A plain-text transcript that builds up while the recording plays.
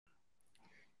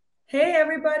Hey,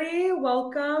 everybody,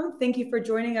 welcome. Thank you for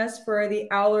joining us for the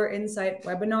Owler Insight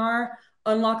webinar,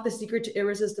 Unlock the Secret to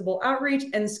Irresistible Outreach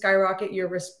and Skyrocket Your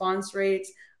Response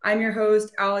Rates. I'm your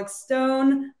host, Alex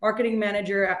Stone, Marketing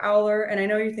Manager at Owler. And I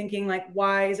know you're thinking, like,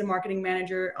 why is a marketing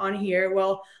manager on here?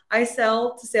 Well, I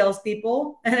sell to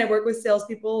salespeople and I work with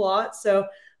salespeople a lot.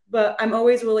 But I'm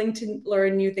always willing to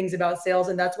learn new things about sales.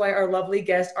 And that's why our lovely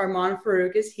guest, Armand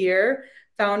Farrokh, is here,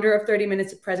 founder of 30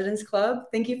 Minutes of President's Club.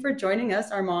 Thank you for joining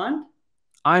us, Armand.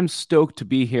 I'm stoked to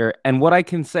be here. And what I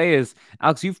can say is,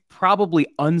 Alex, you've probably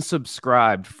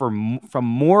unsubscribed from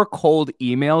more cold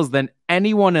emails than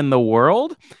anyone in the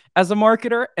world as a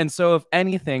marketer. And so, if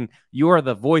anything, you are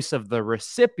the voice of the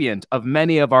recipient of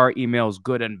many of our emails,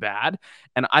 good and bad.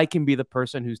 And I can be the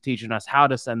person who's teaching us how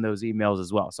to send those emails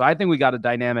as well. So I think we got a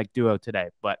dynamic duo today,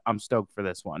 but I'm stoked for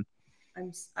this one.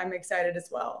 I'm excited as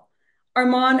well.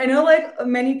 Armand, I know like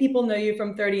many people know you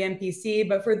from 30 MPC,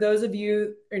 but for those of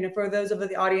you, for those of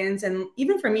the audience, and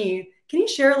even for me, can you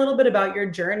share a little bit about your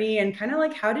journey and kind of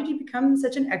like how did you become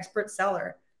such an expert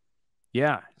seller?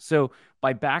 Yeah. So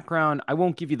by background, I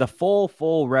won't give you the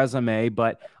full resume,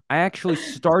 but I actually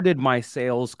started my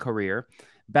sales career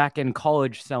back in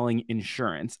college selling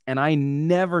insurance, and I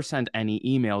never sent any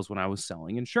emails when I was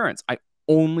selling insurance. I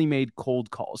only made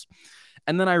cold calls.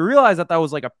 And then I realized that that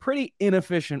was like a pretty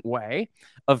inefficient way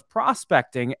of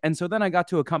prospecting. And so then I got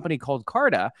to a company called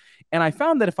Carta, and I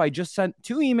found that if I just sent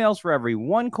two emails for every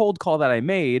one cold call that I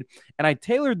made, and I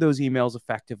tailored those emails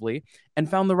effectively and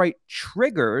found the right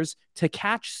triggers to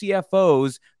catch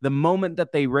CFOs the moment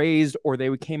that they raised or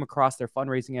they came across their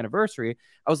fundraising anniversary,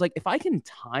 I was like, if I can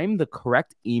time the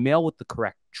correct email with the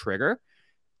correct trigger,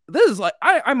 this is like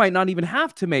I might not even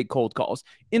have to make cold calls.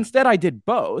 Instead, I did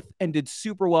both and did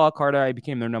super well at Carta. I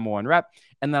became their #1 rep.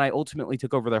 And then I ultimately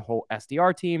took over their whole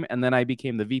SDR team. And then I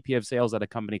became the VP of sales at a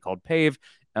company called Pave,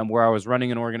 where I was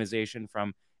running an organization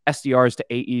from SDRs to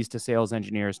AEs to sales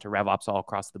engineers to RevOps all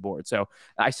across the board. So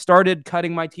I started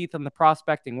cutting my teeth in the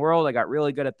prospecting world. I got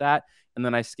really good at that. And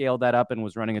then I scaled that up and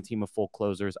was running a team of full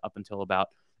closers up until about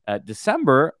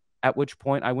December, at which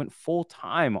point I went full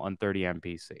time on 30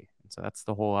 MPC. So that's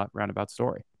the whole roundabout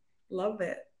story. Love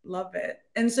it. Love it.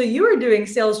 And so you were doing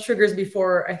sales triggers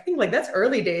before, I think like that's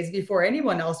early days before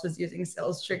anyone else was using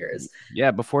sales triggers.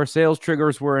 Yeah, before sales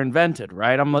triggers were invented,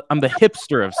 right? I'm the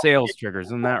hipster of sales triggers,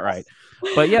 isn't that right?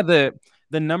 But yeah,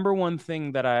 the number one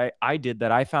thing that I did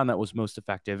that I found that was most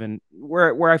effective, and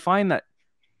where I find that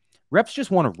reps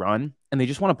just want to run and they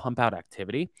just want to pump out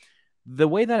activity. The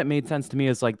way that it made sense to me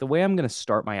is like the way I'm going to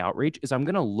start my outreach is I'm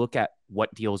going to look at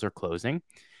what deals are closing,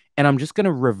 and I'm just going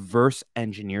to reverse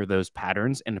engineer those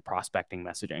patterns into prospecting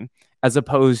messaging, as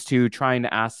opposed to trying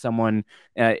to ask someone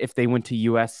if they went to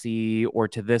USC or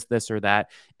to this, or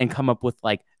that, and come up with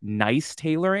like nice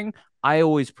tailoring. I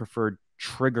always preferred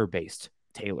trigger based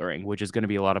tailoring, which is going to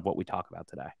be a lot of what we talk about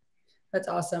today. That's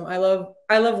awesome. I love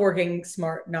working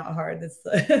smart, not hard. That's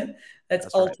That's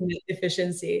right. ultimate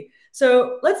efficiency.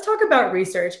 So let's talk about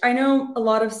research. I know a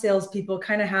lot of salespeople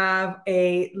kind of have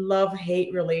a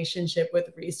love-hate relationship with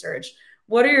research.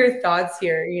 What are your thoughts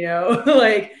here?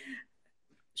 Like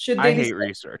should I they be hate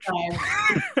research.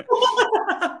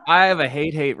 I have a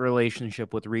hate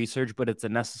relationship with research, but it's a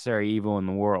necessary evil in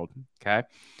the world. Okay.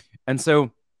 And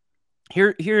so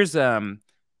here's a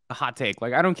hot take.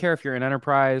 Like, I don't care if you're an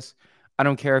enterprise, I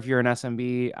don't care if you're an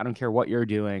SMB, I don't care what you're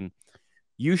doing.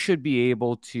 You should be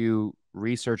able to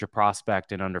research a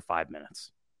prospect in under 5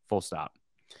 minutes, full stop.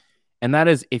 And that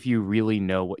is if you really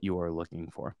know what you are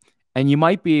looking for. And you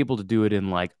might be able to do it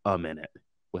in like a minute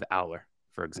with Owler,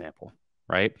 for example,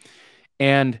 right?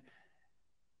 And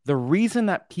the reason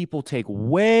that people take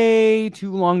way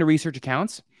too long to research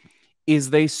accounts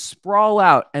is they sprawl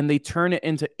out and they turn it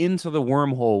into the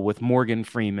wormhole with Morgan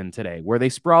Freeman today, where they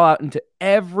sprawl out into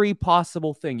every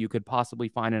possible thing you could possibly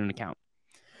find in an account.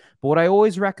 But what I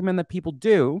always recommend that people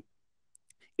do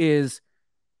is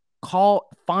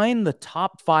find the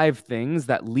top 5 things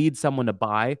that lead someone to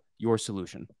buy your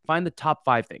solution. Find the top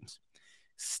 5 things.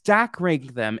 Stack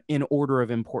rank them in order of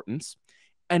importance.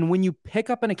 And when you pick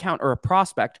up an account or a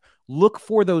prospect, look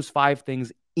for those 5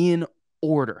 things in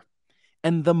order.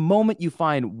 And the moment you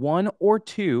find one or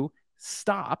two,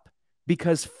 stop,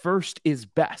 because first is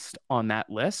best on that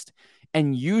list.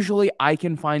 And usually I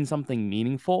can find something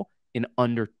meaningful in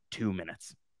under 2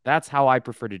 minutes. That's how I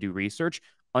prefer to do research,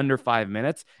 under 5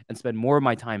 minutes, and spend more of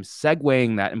my time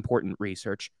segueing that important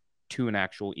research to an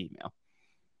actual email.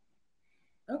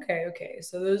 Okay.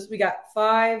 So we got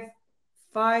five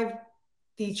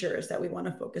features that we want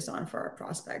to focus on for our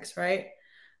prospects, right?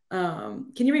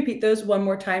 Can you repeat those one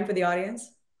more time for the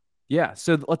audience? Yeah.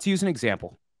 So let's use an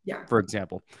example. Yeah. for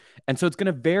example. And so it's going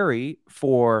to vary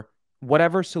for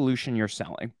whatever solution you're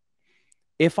selling.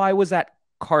 If I was at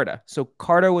Carta, so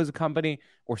Carta was a company,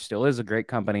 or still is a great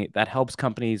company, that helps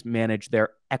companies manage their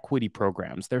equity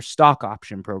programs, their stock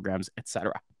option programs,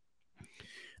 etc.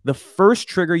 The first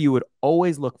trigger you would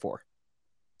always look for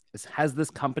is, has this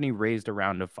company raised a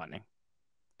round of funding?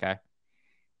 Okay.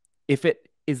 If it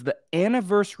is the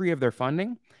anniversary of their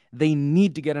funding, they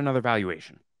need to get another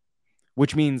valuation,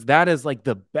 which means that is like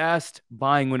the best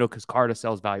buying window because Carta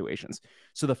sells valuations.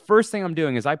 So the first thing I'm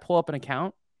doing is I pull up an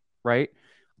account, right?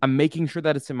 I'm making sure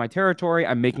that it's in my territory.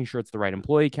 I'm making sure it's the right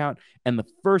employee account. And the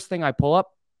first thing I pull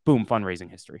up, boom, fundraising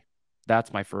history.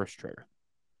 That's my first trigger,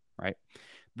 right?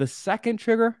 The second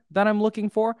trigger that I'm looking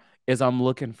for is I'm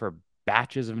looking for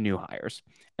batches of new hires.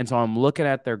 And so I'm looking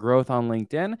at their growth on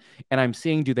LinkedIn and I'm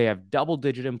seeing, do they have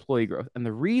double-digit employee growth? And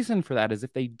the reason for that is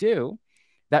if they do,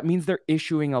 that means they're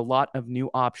issuing a lot of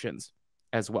new options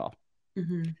as well.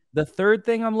 Mm-hmm. The third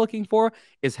thing I'm looking for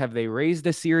is, have they raised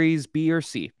a Series B or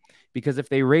C? Because if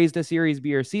they raised a Series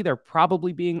B or C, they're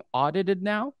probably being audited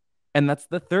now. And that's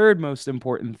the third most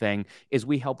important thing, is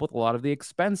we help with a lot of the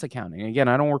expense accounting. Again,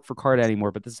 I don't work for Carta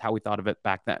anymore, but this is how we thought of it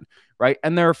back then, right?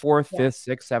 And there are fourth, Yeah. fifth,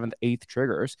 sixth, seventh, eighth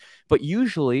triggers. But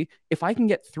usually, if I can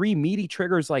get 3 meaty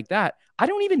triggers like that, I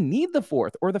don't even need the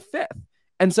fourth or the fifth.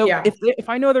 And so Yeah. if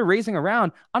I know they're raising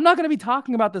around, I'm not going to be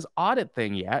talking about this audit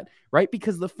thing yet, right?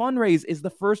 Because the fundraise is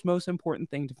the first most important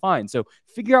thing to find. So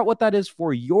figure out what that is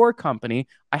for your company.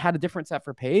 I had a different set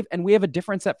for Pave, and we have a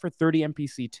different set for 30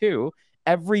 MPC too.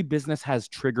 Every business has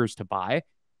triggers to buy.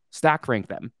 Stack rank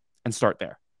them and start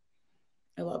there.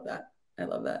 I love that. I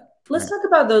love that. Let's talk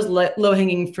about those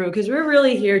low-hanging fruit, because we're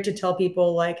really here to tell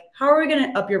people, like, how are we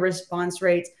going to up your response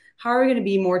rates? How are we going to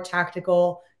be more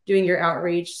tactical doing your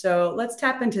outreach? So let's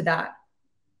tap into that.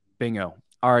 Bingo.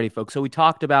 Alrighty, folks. So we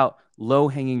talked about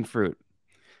low-hanging fruit.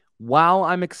 While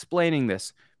I'm explaining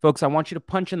this, folks, I want you to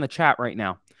punch in the chat right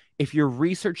now. If you're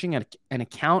researching an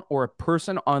account or a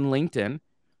person on LinkedIn,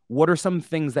 what are some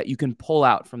things that you can pull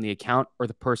out from the account or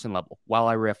the person level while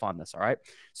I riff on this, all right?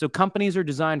 So companies are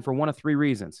designed for one of 3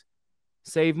 reasons: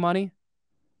 save money,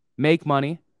 make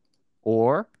money,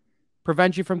 or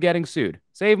prevent you from getting sued.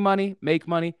 Save money, make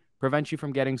money, prevent you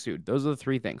from getting sued. Those are the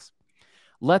 3 things.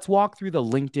 Let's walk through the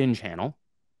LinkedIn channel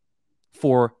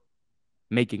for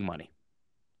making money,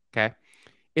 okay?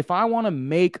 If I want to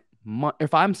make money,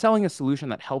 if I'm selling a solution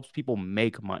that helps people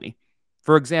make money,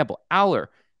 for example, Aller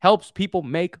helps people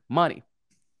make money,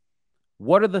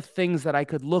 what are the things that I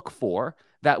could look for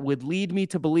that would lead me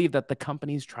to believe that the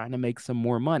company's trying to make some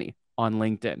more money on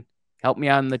LinkedIn? Help me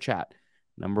out in the chat.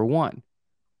 Number 1,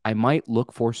 I might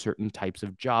look for certain types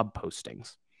of job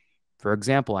postings. For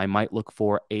example, I might look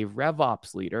for a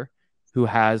RevOps leader who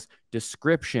has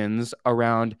descriptions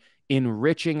around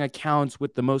enriching accounts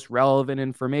with the most relevant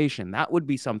information. That would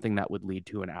be something that would lead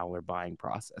to an Aller buying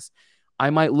process. I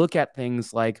might look at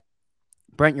things like,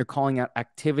 Brent, you're calling out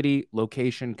activity,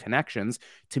 location, connections.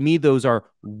 To me, those are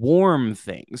warm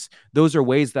things. Those are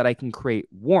ways that I can create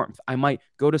warmth. I might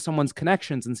go to someone's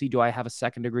connections and see, do I have a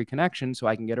second-degree connection so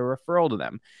I can get a referral to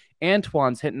them?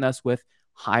 Antoine's hitting us with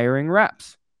hiring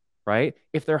reps, right?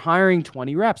 If they're hiring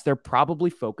 20 reps, they're probably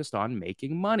focused on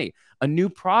making money. A new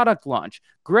product launch.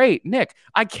 Great, Nick.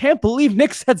 I can't believe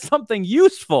Nick said something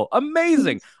useful.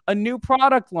 Amazing. A new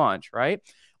product launch, right?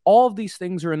 All of these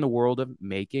things are in the world of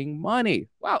making money.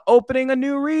 Wow, opening a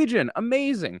new region.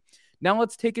 Amazing. Now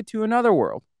let's take it to another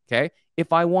world, okay?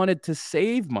 If I wanted to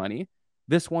save money,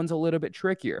 this one's a little bit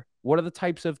trickier. What are the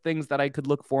types of things that I could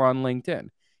look for on LinkedIn?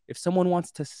 If someone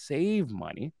wants to save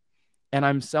money and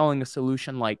I'm selling a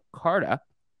solution like Carta,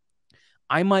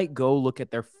 I might go look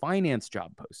at their finance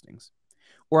job postings.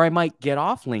 Or I might get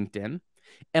off LinkedIn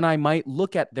and I might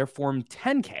look at their Form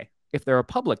 10K if they're a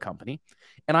public company,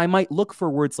 and I might look for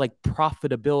words like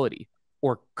profitability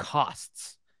or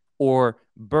costs or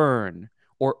burn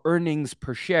or earnings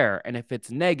per share. And if it's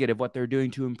negative, what they're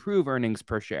doing to improve earnings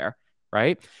per share,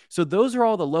 right? So those are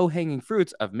all the low-hanging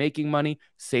fruits of making money,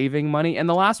 saving money. And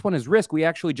the last one is risk. We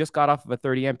actually just got off of a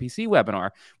 30 MPC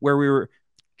webinar where we were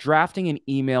drafting an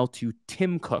email to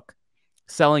Tim Cook,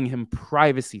 selling him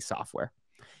privacy software.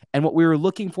 And what we were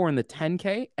looking for in the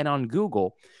 10K and on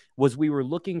Google was we were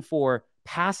looking for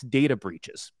past data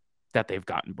breaches that they've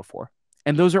gotten before.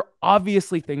 And those are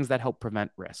obviously things that help prevent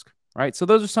risk, right? So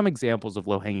those are some examples of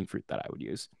low-hanging fruit that I would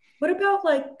use. What about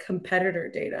like competitor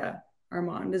data,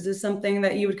 Armand? Is this something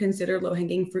that you would consider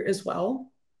low-hanging fruit as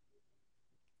well?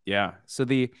 Yeah. So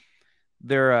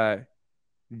there are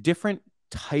different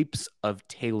types of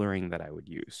tailoring that I would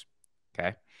use,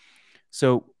 okay?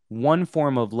 So one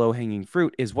form of low-hanging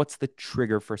fruit is, what's the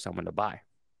trigger for someone to buy?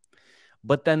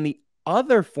 But then the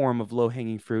other form of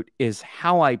low-hanging fruit is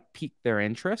how I pique their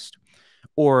interest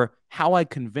or how I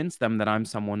convince them that I'm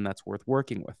someone that's worth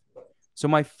working with. So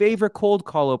my favorite cold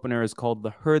call opener is called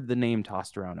the heard the name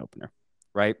tossed around opener,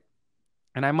 right?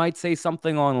 And I might say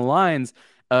something along the lines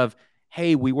of,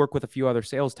 hey, we work with a few other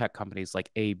sales tech companies like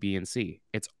A, B, and C.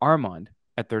 It's Armand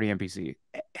at 30 MPC.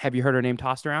 Have you heard her name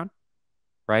tossed around?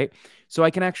 Right? So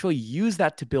I can actually use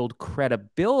that to build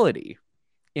credibility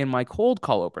in my cold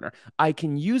call opener. I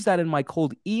can use that in my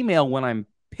cold email when I'm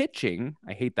pitching.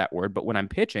 I hate that word, but when I'm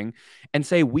pitching and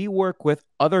say, we work with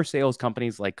other sales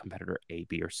companies like competitor A,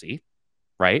 B, or C,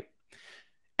 right?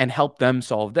 And help them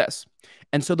solve this.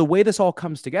 And so the way this all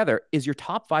comes together is your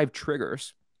top 5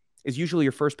 triggers is usually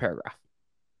your first paragraph,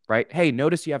 right? Hey,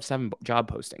 notice you have 7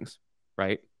 job postings,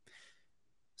 right?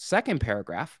 Second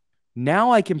paragraph,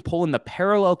 now I can pull in the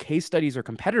parallel case studies or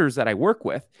competitors that I work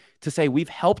with to say we've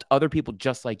helped other people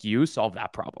just like you solve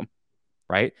that problem,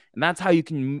 right? And that's how you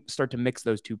can start to mix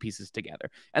those two pieces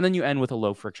together. And then you end with a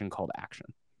low friction call to action.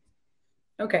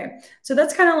 Okay. So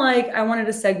that's kind of like I wanted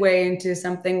to segue into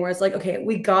something where it's like, okay,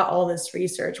 we got all this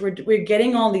research. We're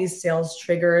getting all these sales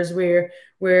triggers.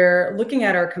 We're looking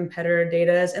at our competitor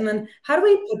data. And then how do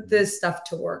we put this stuff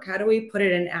to work? How do we put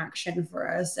it in action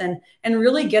for us and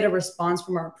really get a response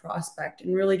from our prospect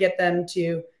and really get them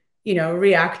to,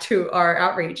 react to our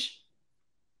outreach?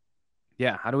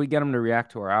 Yeah. How do we get them to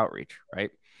react to our outreach,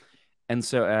 right? And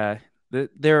so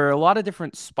there are a lot of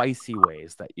different spicy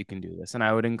ways that you can do this. And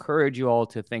I would encourage you all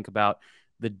to think about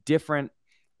the different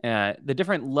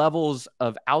levels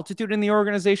of altitude in the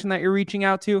organization that you're reaching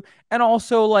out to, and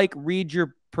also like read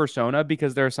your persona,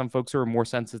 because there are some folks who are more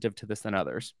sensitive to this than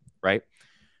others, right?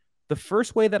 The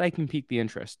first way that I can pique the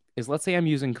interest is, let's say I'm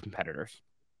using competitors,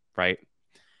 right?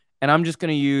 And I'm just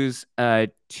going to use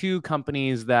 2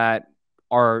 companies that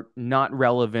are not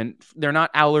relevant. They're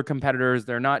not Owler competitors.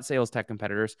 They're not sales tech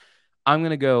competitors. I'm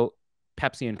going to go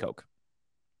Pepsi and Coke.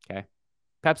 Okay.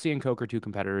 Pepsi and Coke are 2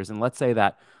 competitors. And let's say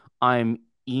that I'm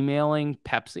emailing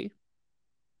Pepsi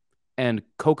and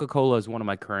Coca-Cola is one of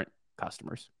my current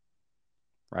customers,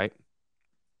 right?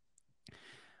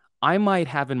 I might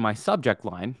have in my subject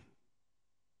line,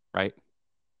 right?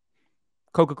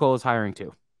 Coca-Cola is hiring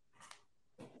too.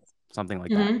 Something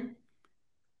like that.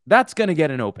 That's going to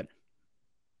get an open,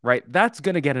 right? That's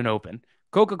going to get an open.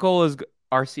 Coca-Cola's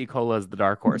RC Cola is the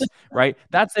dark horse, right?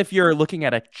 That's if you're looking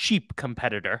at a cheap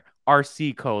competitor,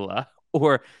 RC Cola,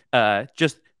 or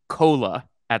just cola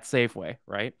at Safeway,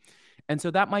 right? And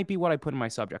so that might be what I put in my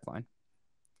subject line.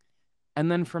 And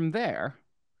then from there,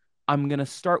 I'm going to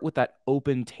start with that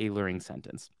open tailoring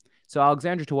sentence. So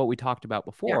Alexandra, to what we talked about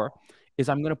before, is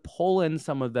I'm going to pull in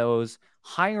some of those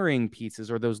hiring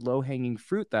pieces or those low-hanging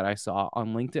fruit that I saw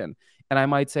on LinkedIn. And I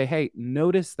might say, hey,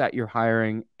 notice that you're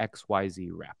hiring XYZ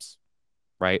reps,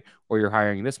 right? Or you're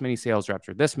hiring this many sales reps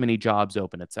or this many jobs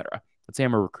open, et cetera. Let's say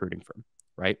I'm a recruiting firm,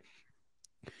 right?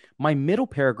 My middle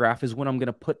paragraph is when I'm going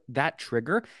to put that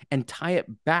trigger and tie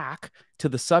it back to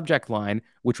the subject line,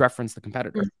 which referenced the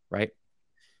competitor, right?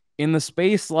 In the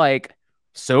space like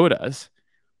sodas,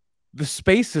 the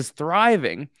space is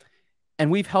thriving. And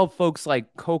we've helped folks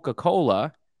like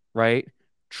Coca-Cola, right,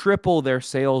 triple their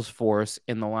sales force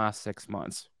in the last 6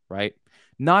 months, right?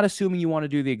 Not assuming you want to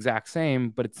do the exact same,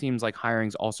 but it seems like hiring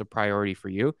is also priority for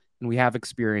you. And we have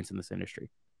experience in this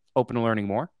industry. Open to learning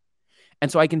more.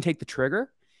 And so I can take the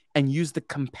trigger and use the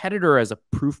competitor as a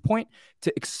proof point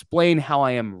to explain how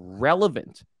I am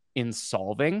relevant in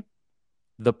solving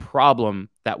the problem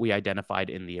that we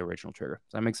identified in the original trigger.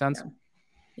 Does that make sense?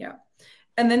 Yeah.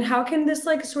 And then how can this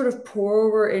like sort of pour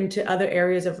over into other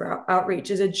areas of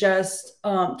outreach? Is it just,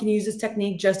 can you use this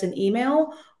technique just in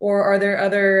email, or are there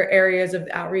other areas of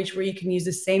outreach where you can use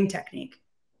the same technique?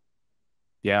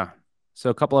 Yeah. So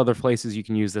a couple other places you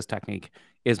can use this technique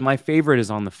is, my favorite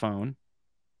is on the phone,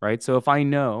 right? So if I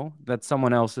know that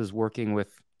someone else is working with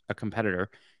a competitor,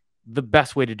 the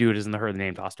best way to do it is in the heard the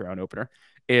name tossed around opener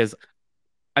is,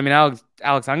 I mean,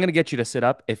 Alex, I'm going to get you to sit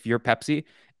up if you're Pepsi,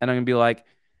 and I'm going to be like,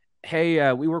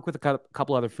 hey, we work with a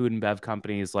couple other food and bev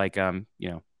companies like,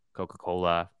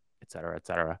 Coca-Cola, et cetera, et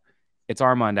cetera. It's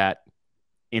Armand at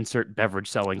insert beverage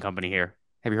selling company here.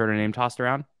 Have you heard her name tossed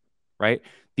around? Right?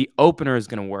 The opener is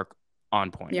going to work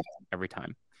on point every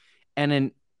time.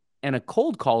 And a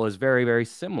cold call is very, very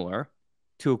similar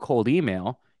to a cold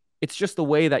email. It's just the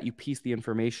way that you piece the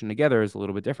information together is a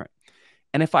little bit different.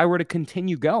 And if I were to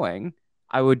continue going,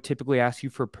 I would typically ask you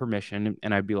for permission,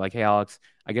 and I'd be like, hey, Alex,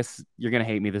 I guess you're going to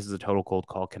hate me. This is a total cold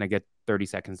call. Can I get 30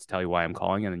 seconds to tell you why I'm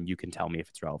calling? And then you can tell me if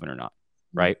it's relevant or not,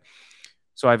 right?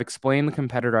 So I've explained the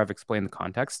competitor. I've explained the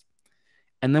context.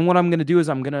 And then what I'm going to do is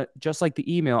I'm going to, just like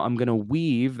the email, I'm going to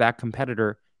weave that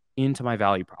competitor into my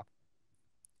value prop.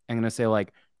 I'm going to say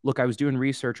like, look, I was doing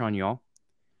research on y'all.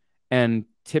 And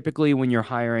typically when you're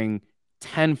hiring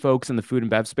 10 folks in the food and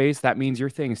bev space, that means your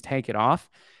thing is take it off.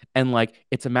 And like,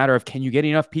 it's a matter of, can you get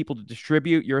enough people to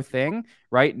distribute your thing,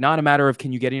 right? Not a matter of,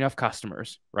 can you get enough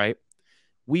customers, right?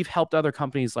 We've helped other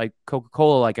companies like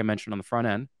Coca-Cola, like I mentioned on the front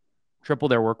end, triple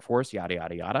their workforce, yada,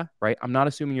 yada, yada, right? I'm not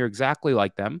assuming you're exactly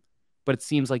like them, but it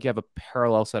seems like you have a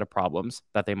parallel set of problems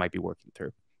that they might be working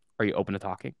through. Are you open to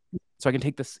talking? So I can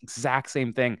take this exact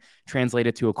same thing, translate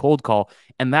it to a cold call.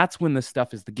 And that's when this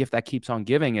stuff is the gift that keeps on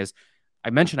giving. Is I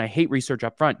mentioned I hate research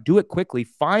up front. Do it quickly,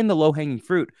 find the low-hanging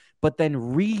fruit, but then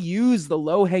reuse the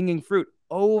low-hanging fruit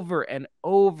over and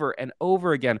over and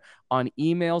over again on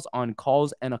emails, on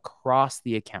calls, and across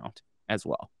the account as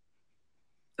well.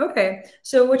 Okay.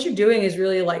 So what you're doing is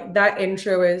really like that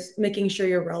intro is making sure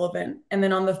you're relevant. And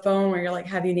then on the phone where you're like,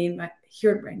 have you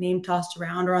hear my name tossed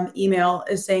around, or on the email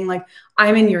is saying like,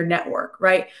 I'm in your network,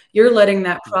 right? You're letting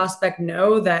that prospect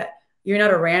know that you're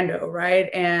not a rando, right?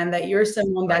 And that you're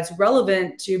someone that's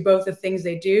relevant to both the things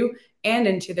they do and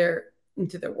into their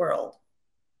world.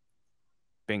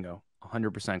 Bingo.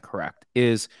 100% correct.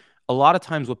 Is a lot of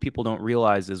times what people don't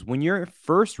realize is when you're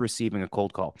first receiving a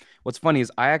cold call, what's funny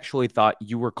is I actually thought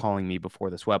you were calling me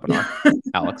before this webinar,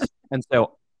 Alex. And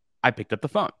so I picked up the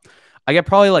phone. I get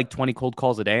probably like 20 cold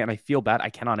calls a day, and I feel bad.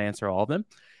 I cannot answer all of them.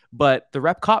 But the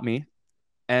rep caught me,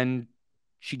 and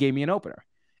she gave me an opener.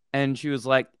 And she was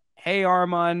like, hey,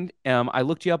 Armand, I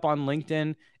looked you up on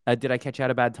LinkedIn. Did I catch you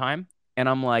at a bad time? And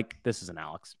I'm like, this isn't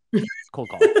Alex. It's cold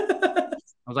caller. I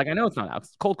was like, I know it's not Alex.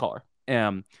 It's cold caller.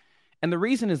 And the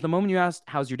reason is the moment you asked,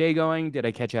 how's your day going? Did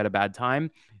I catch you at a bad time?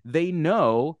 They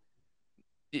know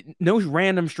no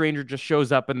random stranger just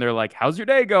shows up and they're like, how's your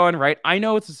day going? Right. I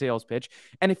know it's a sales pitch.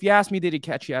 And if you ask me, did you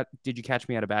catch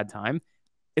me at a bad time?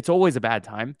 It's always a bad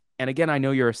time. And again, I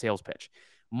know you're a sales pitch.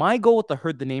 My goal with the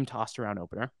heard the name tossed around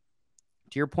opener,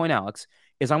 to your point, Alex,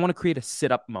 is I want to create a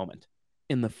sit up moment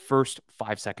in the first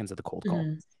 5 seconds of the cold call.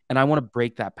 Mm-hmm. And I want to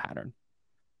break that pattern.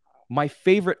 My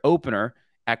favorite opener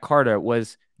at Carta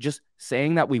was just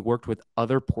saying that we worked with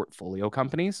other portfolio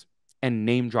companies and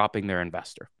name dropping their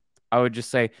investor. I would just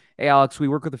say, hey, Alex, we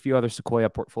work with a few other Sequoia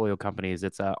portfolio companies.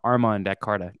 It's Armand at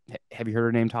Carta. Have you heard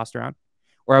her name tossed around?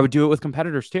 Or I would do it with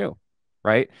competitors too,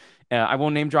 right? I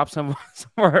won't name drop some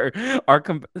of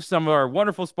our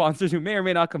wonderful sponsors who may or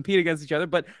may not compete against each other,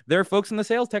 but there are folks in the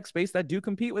sales tech space that do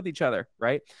compete with each other,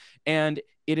 right? And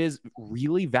it is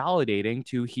really validating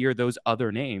to hear those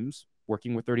other names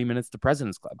working with 30 Minutes to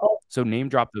President's Club. So name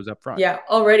drop those up front. Yeah,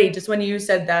 already just when you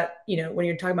said that, when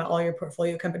you're talking about all your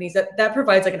portfolio companies, that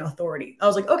provides like an authority. I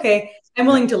was like, okay, I'm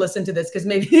willing to listen to this because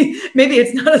maybe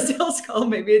it's not a sales call.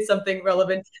 Maybe it's something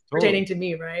relevant pertaining to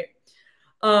me, right?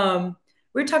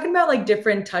 We're talking about like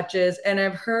different touches, and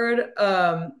I've heard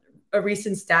a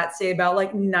recent stat say about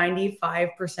like 95%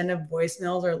 of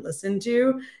voicemails are listened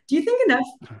to. Do you think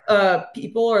enough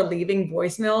people are leaving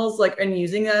voicemails like and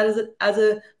using that as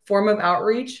a form of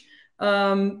outreach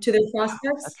to their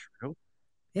prospects? That's true.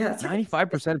 Yeah, that's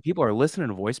 95% of people are listening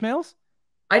to voicemails.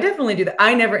 I definitely do that.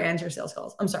 I never answer sales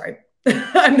calls. I'm sorry.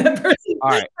 I'm that person. All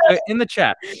right. In the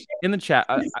chat,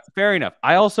 fair enough.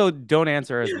 I also don't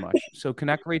answer as much. So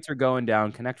connect rates are going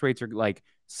down. Connect rates are like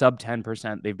sub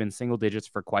 10%. They've been single digits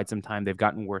for quite some time. They've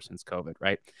gotten worse since COVID,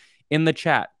 right? In the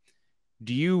chat,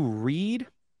 do you read,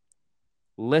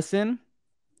 listen,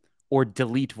 or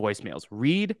delete voicemails?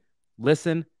 Read,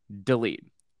 listen, delete.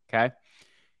 Okay.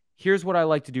 Here's what I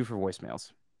like to do for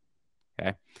voicemails.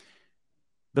 Okay.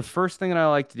 The first thing that I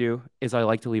like to do is I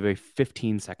like to leave a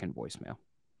 15-second voicemail.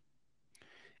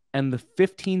 And the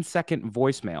 15-second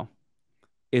voicemail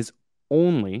is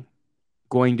only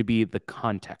going to be the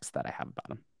context that I have about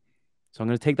them. So I'm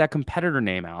going to take that competitor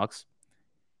name, Alex,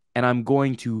 and I'm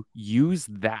going to use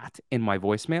that in my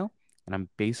voicemail, and I'm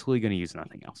basically going to use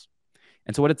nothing else.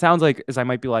 And so what it sounds like is I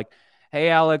might be like, hey,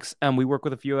 Alex, we work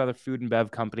with a few other food and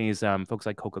bev companies, folks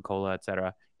like Coca-Cola, et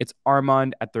cetera. It's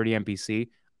Armand at 30 MPC.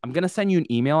 I'm going to send you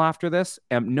an email after this.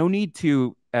 No need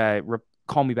to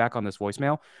call me back on this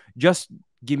voicemail. Just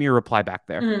give me a reply back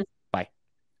there. Mm-hmm. Bye.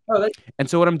 And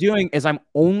so what I'm doing is I'm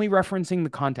only referencing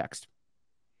the context.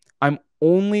 I'm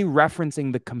only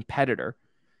referencing the competitor.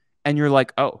 And you're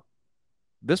like, oh,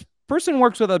 this person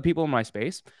works with other people in my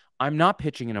space. I'm not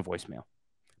pitching in a voicemail.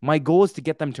 My goal is to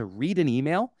get them to read an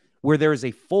email where there is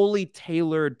a fully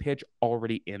tailored pitch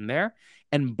already in there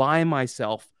and buy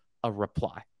myself a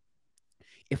reply.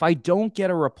 If I don't get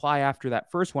a reply after that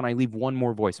first one, I leave one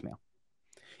more voicemail.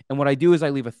 And what I do is I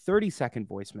leave a 30-second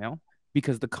voicemail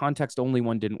because the context only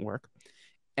one didn't work.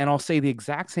 and I'll say the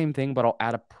exact same thing, but I'll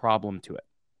add a problem to it.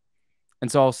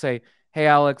 And so I'll say, hey,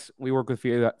 Alex, we work with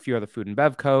a few other food and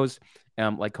bev co's,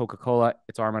 like Coca-Cola.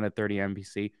 It's Armand at 30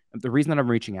 MPC. The reason that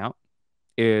I'm reaching out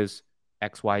is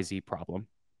XYZ problem,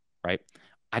 right?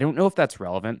 I don't know if that's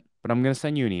relevant, but I'm going to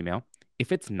send you an email.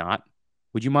 If it's not,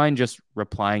 would you mind just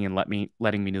replying and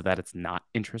letting me know that it's not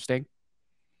interesting?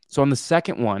 So on the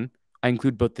second one, I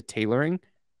include both the tailoring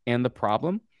and the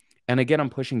problem. And again, I'm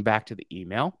pushing back to the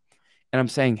email and I'm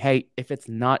saying, hey, if it's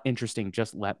not interesting,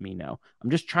 just let me know.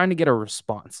 I'm just trying to get a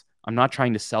response. I'm not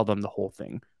trying to sell them the whole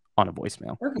thing on a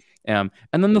voicemail. And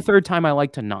then the third time, I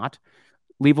like to not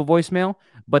leave a voicemail.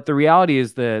 But the reality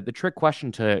is the trick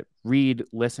question to read,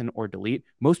 listen, or delete.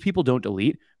 Most people don't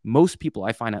delete. Most people,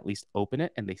 I find, at least open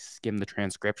it and they skim the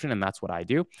transcription. And that's what I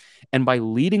do. And by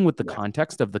leading with the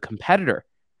context of the competitor,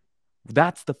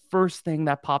 that's the first thing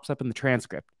that pops up in the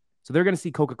transcript. So they're going to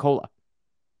see Coca-Cola.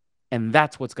 And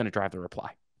that's what's going to drive the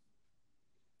reply.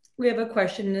 We have a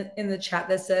question in the chat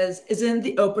that says, isn't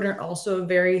the opener also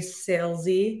very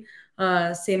salesy?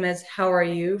 Same as how are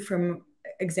you from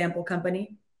example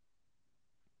company?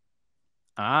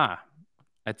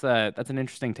 That's an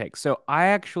interesting take. So I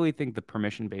actually think the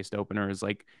permission-based opener is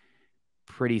like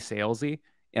pretty salesy.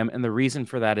 And the reason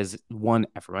for that is, one,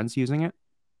 everyone's using it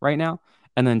right now.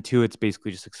 And then two, it's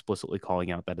basically just explicitly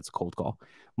calling out that it's a cold call.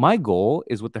 My goal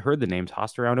is with the heard the name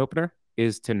tossed around opener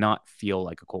is to not feel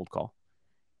like a cold call.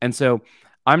 And so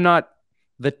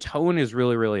the tone is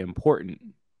really, really important,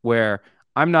 where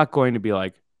I'm not going to be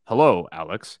like, hello,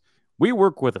 Alex, we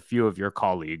work with a few of your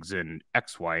colleagues in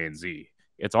X, Y, and Z.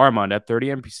 It's Armand at 30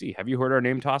 MPC. Have you heard our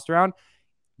name tossed around?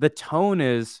 The tone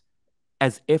is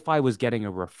as if I was getting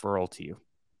a referral to you,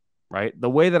 right? The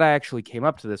way that I actually came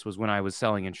up to this was when I was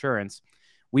selling insurance.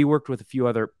 We worked with a few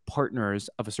other partners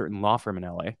of a certain law firm in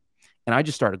LA, and I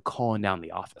just started calling down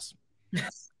the office.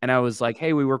 And I was like,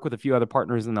 hey, we work with a few other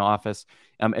partners in the office.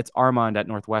 It's Armand at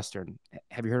Northwestern.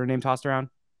 Have you heard our name tossed around?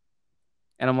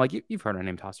 And I'm like, you've heard our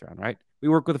name tossed around, right? We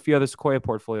work with a few other Sequoia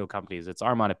portfolio companies. It's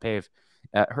Armand at Pave.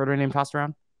 Heard our name tossed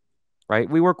around? Right?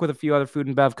 We work with a few other food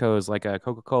and bev co's like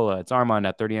Coca-Cola. It's Armand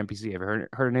at 30 MPC. Have you heard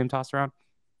her name tossed around?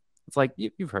 It's like,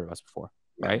 you've heard of us before,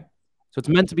 right? So it's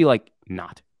meant to be like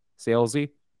not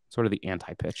salesy, sort of the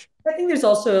anti-pitch. I think there's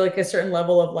also like a certain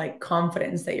level of like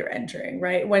confidence that you're entering,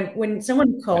 right? When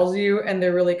someone calls you and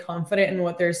they're really confident in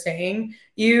what they're saying,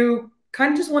 you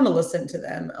kind of just want to listen to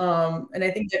them. And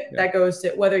I think that goes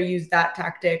to whether you use that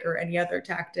tactic or any other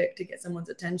tactic to get someone's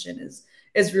attention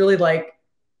is really like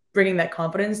bringing that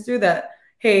confidence through that,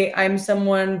 hey, I'm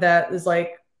someone that is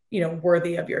like,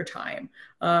 worthy of your time.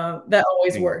 That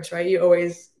always works, right? You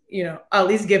always, at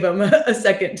least give them a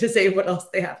second to say what else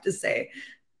they have to say.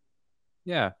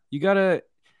 Yeah, you gotta.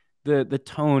 The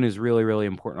tone is really, really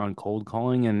important on cold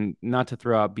calling, and not to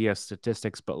throw out BS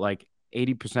statistics, but like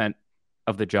 80%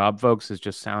 of the job, folks, is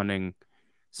just sounding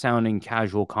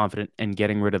casual, confident, and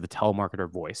getting rid of the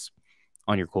telemarketer voice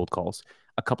on your cold calls.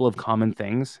 A couple of common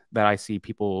things that I see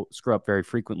people screw up very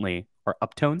frequently are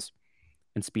uptones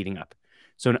and speeding up.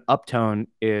 So an uptone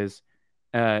is,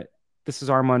 this is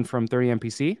Armand from 30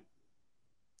 MPC.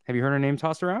 Have you heard our name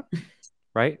tossed around?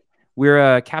 Right?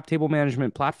 We're a cap table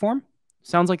management platform.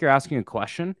 Sounds like you're asking a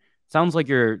question. Sounds like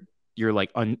you're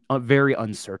like very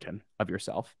uncertain of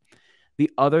yourself.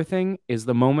 The other thing is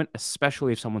the moment,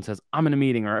 especially if someone says, I'm in a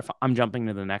meeting, or if I'm jumping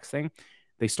to the next thing,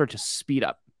 they start to speed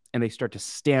up and they start to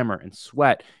stammer and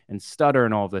sweat and stutter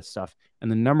and all of this stuff.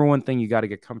 And the number one thing you got to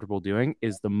get comfortable doing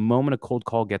is the moment a cold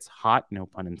call gets hot, no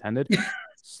pun intended,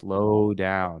 slow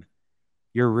down.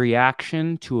 Your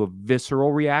reaction to a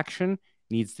visceral reaction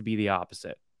needs to be the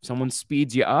opposite. If someone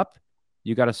speeds you up,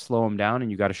 you got to slow them down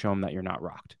and you got to show them that you're not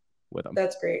rocked with them.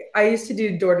 That's great. I used to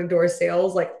do door-to-door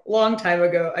sales like a long time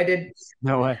ago.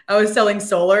 No way. I was selling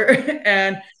solar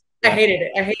and I hated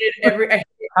it.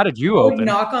 How did you open?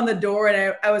 Knock on the door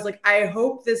and I was like, I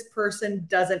hope this person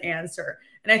doesn't answer.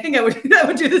 And I think I would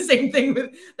do the same thing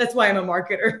with, that's why I'm a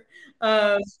marketer.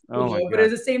 But it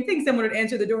was the same thing. Someone would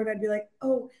answer the door and I'd be like,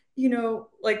 oh,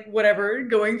 like whatever,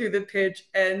 going through the pitch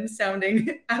and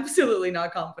sounding absolutely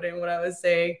not confident in what I was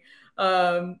saying.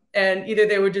 And either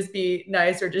they would just be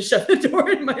nice or just shut the door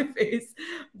in my face.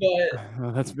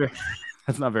 But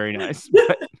that's not very nice.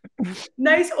 But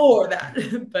nice or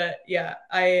that. But yeah,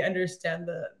 I understand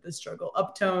the struggle.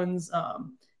 Uptones,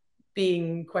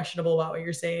 being questionable about what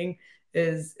you're saying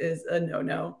is a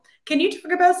no-no. Can you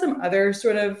talk about some other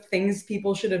sort of things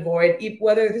people should avoid,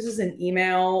 whether this is an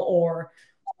email or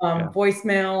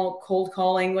voicemail, cold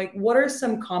calling? Like, what are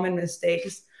some common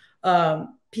mistakes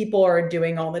people are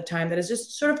doing all the time that is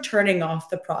just sort of turning off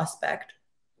the prospect?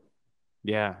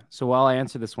 Yeah. So while I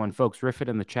answer this one, folks, riff it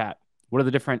in the chat. What are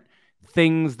the different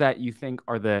things that you think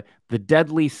are the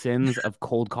deadly sins of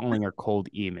cold calling or cold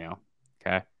email?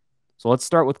 Okay. So let's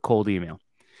start with cold email.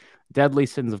 Deadly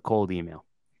sins of cold email.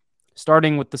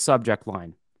 Starting with the subject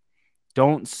line.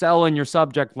 Don't sell in your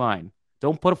subject line.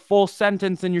 Don't put a full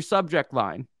sentence in your subject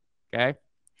line. Okay.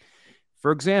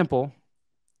 For example,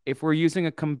 if we're using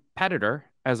a competitor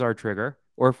as our trigger,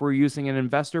 or if we're using an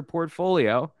investor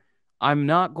portfolio, I'm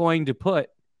not going to put,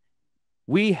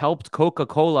 we helped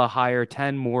Coca-Cola hire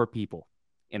 10 more people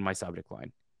in my subject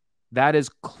line. That is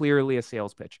clearly a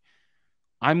sales pitch.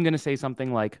 I'm going to say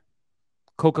something like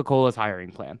Coca-Cola's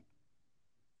hiring plan,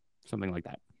 something like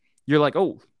that. You're like,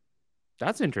 oh,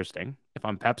 that's interesting if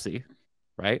I'm Pepsi,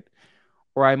 right?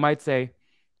 Or I might say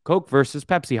Coke versus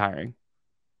Pepsi hiring.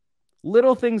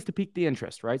 Little things to pique the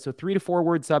interest, right? So 3 to 4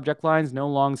 word subject lines, no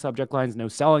long subject lines, no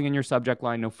selling in your subject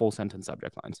line, no full sentence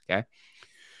subject lines, okay?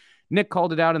 Nick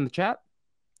called it out in the chat.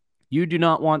 You do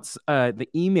not want the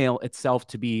email itself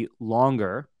to be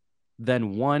longer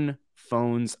than one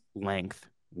phone's length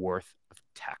worth of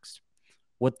text.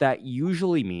 What that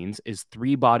usually means is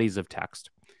 3 bodies of text,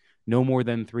 no more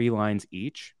than 3 lines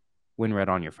each when read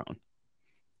on your phone.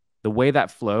 The way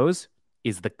that flows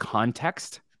is the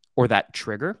context or that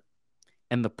trigger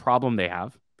and the problem they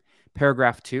have.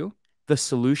 Paragraph 2, the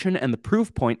solution and the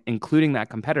proof point, including that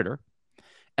competitor.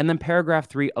 And then paragraph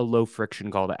 3, a low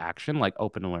friction call to action, like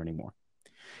open to learning more.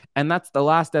 And that's the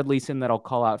last deadly sin that I'll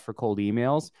call out for cold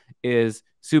emails is,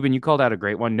 Subin, you called out a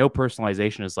great one. No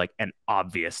personalization is like an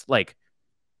obvious, like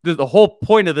the whole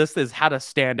point of this is how to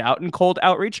stand out in cold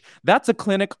outreach. That's a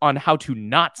clinic on how to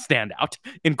not stand out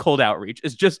in cold outreach.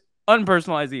 It's just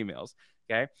unpersonalized emails.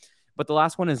 Okay. But the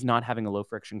last one is not having a low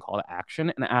friction call to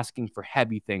action and asking for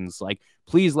heavy things like,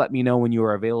 please let me know when you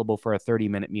are available for a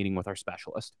 30-minute meeting with our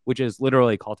specialist, which is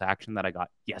literally a call to action that I got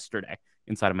yesterday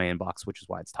inside of my inbox, which is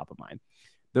why it's top of mind.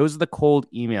 Those are the cold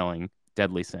emailing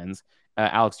deadly sins.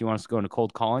 Alex, do you want us to go into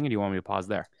cold calling, or do you want me to pause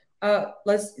there?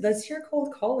 Let's hear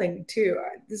cold calling too.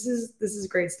 This is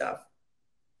great stuff.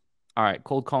 All right,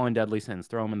 cold calling deadly sins.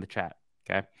 Throw them in the chat.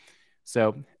 Okay.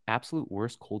 So absolute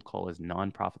worst cold call is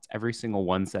nonprofits. Every single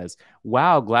one says,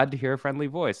 wow, glad to hear a friendly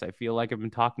voice. I feel like I've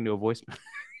been talking to a voice.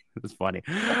 It's funny.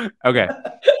 Okay.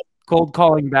 Cold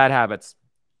calling bad habits.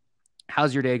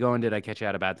 How's your day going? Did I catch you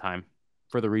at a bad time?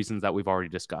 For the reasons that we've already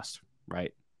discussed,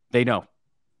 right? They know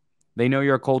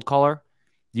you're a cold caller.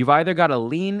 You've either got to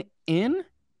lean in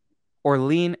or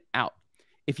lean out.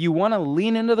 If you want to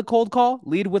lean into the cold call,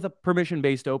 lead with a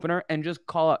permission-based opener and just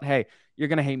call out, hey, you're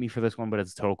going to hate me for this one, but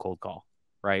it's a total cold call,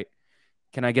 right?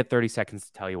 Can I get 30 seconds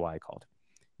to tell you why I called?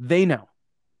 They know,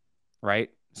 right?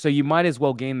 So you might as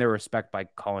well gain their respect by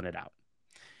calling it out.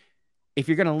 If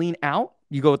you're going to lean out,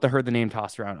 you go with the heard the name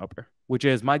tossed around opener, which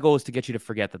is my goal is to get you to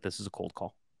forget that this is a cold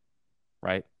call,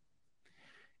 right?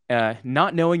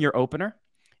 Not knowing your opener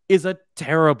is a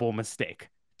terrible mistake.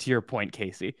 To your point,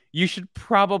 Casey, you should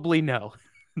probably know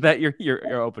that your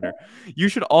opener. You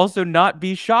should also not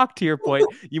be shocked. To your point,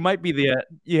 you might be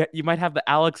you might have the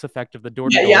Alex effect of the door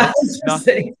to door. Yeah,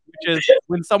 which is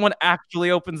when someone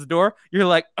actually opens the door, you're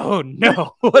like, oh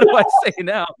no, what do I say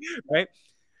now, right?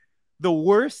 The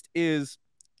worst is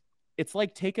it's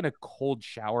like taking a cold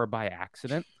shower by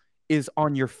accident. Is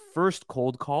on your first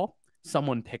cold call,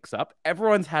 someone picks up.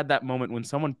 Everyone's had that moment when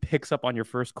someone picks up on your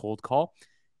first cold call.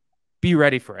 Be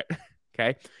ready for it.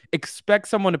 Okay. Expect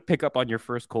someone to pick up on your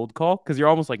first cold call because you're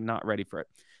almost like not ready for it.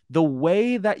 The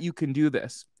way that you can do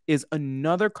this is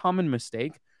another common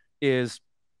mistake is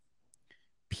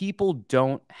people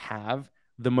don't have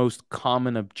the most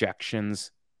common objections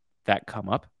that come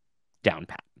up down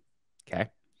pat. Okay.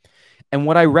 And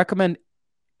what I recommend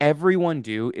everyone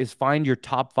do is find your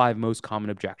top 5 most common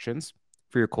objections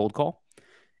for your cold call.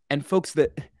 And folks,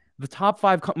 that the top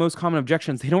 5 most common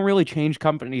objections, they don't really change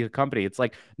company to company. It's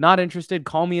like, not interested,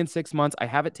 call me in 6 months. I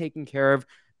have it taken care of.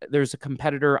 There's a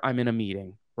competitor. I'm in a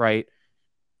meeting, right?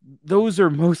 Those are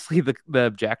mostly the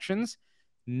objections.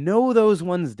 Know those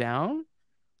ones down.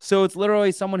 So it's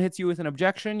literally someone hits you with an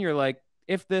objection. You're like,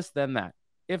 if this, then that.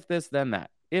 If this, then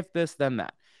that. If this, then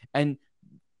that. And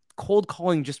cold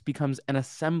calling just becomes an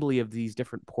assembly of these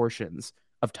different portions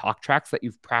of talk tracks that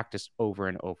you've practiced over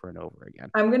and over and over again.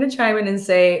 I'm going to chime in and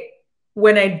say,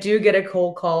 when I do get a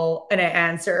cold call and I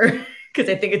answer, because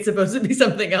I think it's supposed to be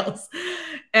something else,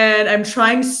 and I'm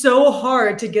trying so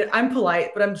hard to get, I'm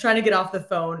polite, but I'm trying to get off the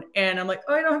phone, and I'm like,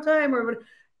 oh, I don't have time. Or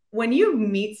when you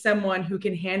meet someone who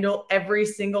can handle every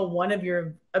single one of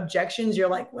your objections, you're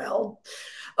like, well,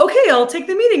 okay, I'll take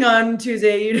the meeting on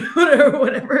Tuesday, or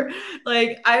whatever.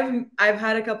 Like I've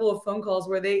had a couple of phone calls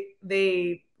where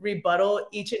they rebuttal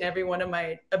each and every one of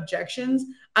my objections,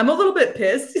 I'm a little bit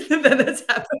pissed that that's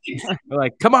happening.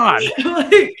 Like, come on.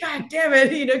 Like, God damn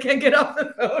it, can't get off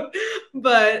the phone.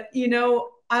 But,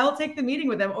 I'll take the meeting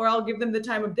with them, or I'll give them the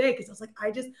time of day. Cause I was like,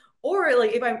 or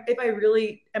like, if I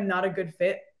really am not a good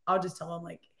fit, I'll just tell them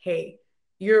like, hey,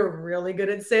 you're really good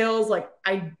at sales. Like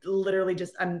I literally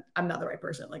I'm not the right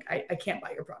person. Like I can't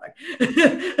buy your product.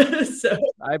 So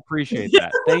I appreciate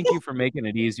that. Thank you for making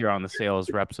it easier on the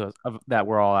sales reps that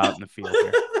we're all out in the field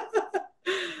here.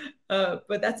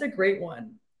 But that's a great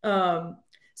one.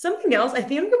 Something else, I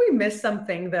think we missed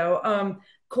something though.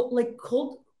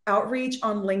 Cold outreach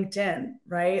on LinkedIn,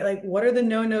 right? Like what are the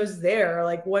no-nos there?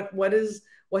 Like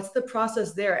what's the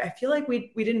process there? I feel like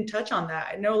we didn't touch on that.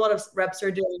 I know a lot of reps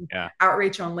are doing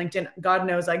outreach on LinkedIn. God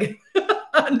knows I get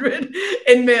 100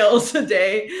 in mails a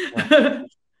day. Yeah.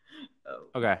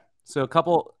 Okay. So a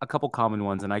couple common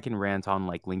ones, and I can rant on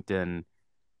like LinkedIn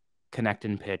connect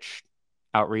and pitch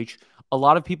outreach. A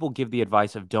lot of people give the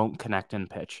advice of don't connect and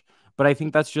pitch, but I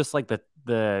think that's just like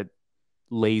the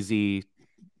lazy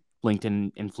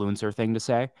LinkedIn influencer thing to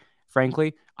say.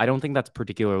 Frankly, I don't think that's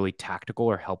particularly tactical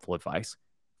or helpful advice.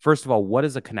 First of all, what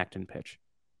is a connect and pitch?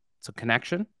 It's a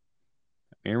connection,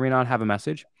 may or may not have a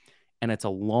message, and it's a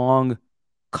long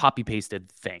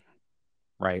copy-pasted thing,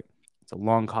 right? It's a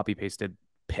long copy-pasted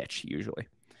pitch usually.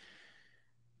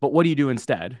 But what do you do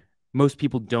instead? Most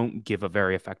people don't give a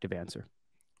very effective answer.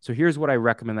 So here's what I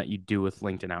recommend that you do with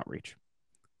LinkedIn outreach.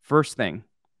 First thing,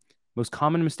 most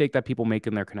common mistake that people make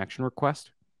in their connection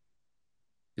request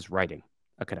is writing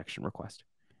a connection request.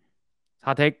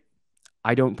 Hot take,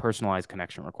 I don't personalize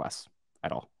connection requests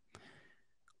at all.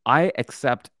 I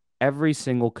accept every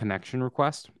single connection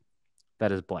request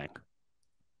that is blank.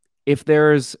 If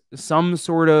there's some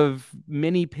sort of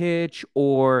mini pitch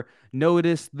or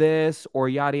notice this or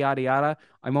yada, yada, yada,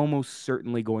 I'm almost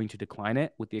certainly going to decline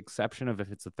it, with the exception of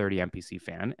if it's a 30 MPC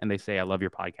fan and they say, I love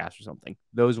your podcast or something.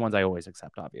 Those ones I always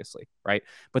accept, obviously, right?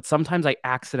 But sometimes I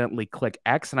accidentally click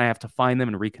X and I have to find them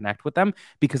and reconnect with them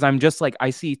because I'm just like,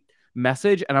 I see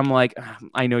message and I'm like,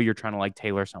 I know you're trying to like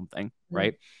tailor something,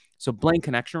 right? So blank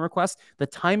connection request, the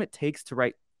time it takes to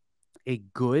write a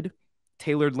good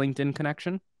tailored LinkedIn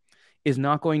connection is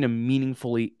not going to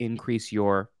meaningfully increase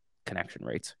your connection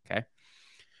rates, okay?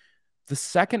 The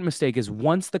second mistake is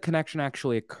once the connection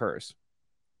actually occurs,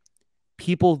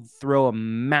 people throw a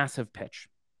massive pitch.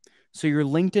 So your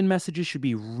LinkedIn messages should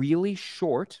be really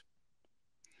short.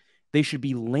 They should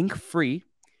be link-free,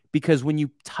 because when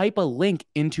you type a link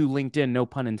into LinkedIn, no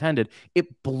pun intended,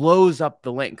 it blows up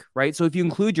the link, right? So if you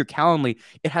include your Calendly,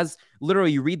 it has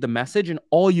literally, you read the message and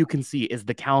all you can see is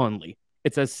the Calendly.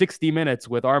 It says 60 minutes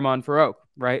with Armand Farrokh,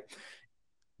 right?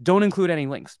 Don't include any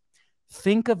links.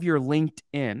 Think of your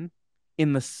LinkedIn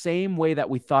in the same way that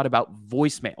we thought about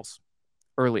voicemails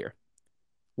earlier,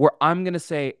 where I'm going to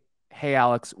say, hey,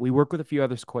 Alex, we work with a few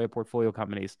other Sequoia portfolio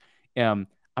companies. I'm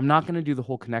not going to do the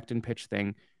whole connect and pitch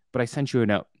thing, but I sent you a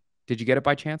note. Did you get it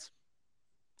by chance?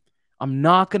 I'm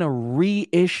not going to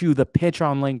reissue the pitch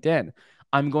on LinkedIn.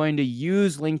 I'm going to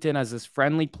use LinkedIn as this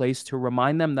friendly place to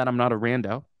remind them that I'm not a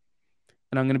rando.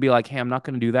 And I'm going to be like, hey, I'm not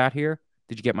going to do that here.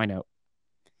 Did you get my note?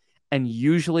 And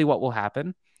usually what will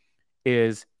happen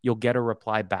is you'll get a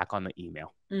reply back on the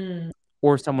email.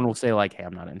 Or someone will say like, hey,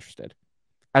 I'm not interested.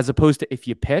 As opposed to if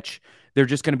you pitch, they're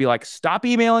just going to be like, stop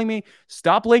emailing me,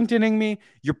 stop LinkedIning me.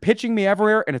 You're pitching me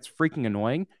everywhere and it's freaking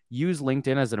annoying. Use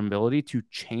LinkedIn as an ability to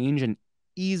change and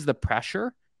ease the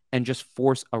pressure and just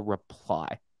force a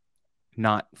reply,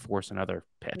 not force another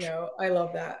pitch. I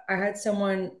love that. I had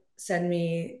someone send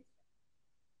me,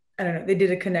 I don't know, they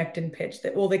did a connect and pitch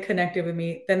that, well, they connected with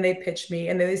me, then they pitched me,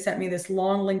 and then they sent me this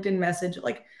long LinkedIn message,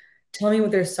 like telling me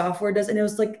what their software does. And it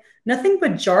was like nothing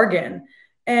but jargon.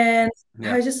 And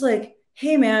I was just like,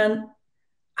 hey man,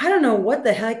 I don't know what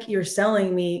the heck you're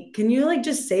selling me. Can you like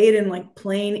just say it in like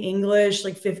plain English,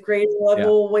 like 5th grade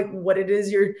level, like what it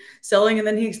is you're selling? And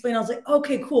then he explained, I was like,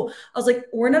 okay, cool. I was like,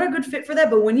 we're not a good fit for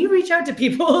that. But when you reach out to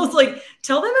people, I was like,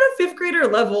 tell them at a 5th grader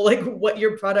level, like what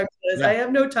your product is. I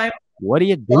have no time. What do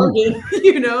you do?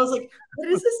 I was like, what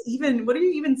is this even? What are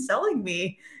you even selling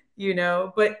me?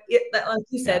 But like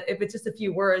you said, if it's just a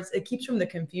few words, it keeps from the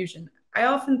confusion. I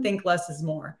often think less is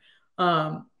more.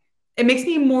 It makes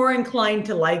me more inclined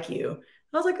to like you.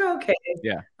 I was like, oh, okay.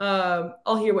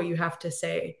 I'll hear what you have to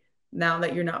say now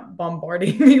that you're not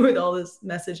bombarding me with all this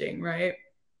messaging, right?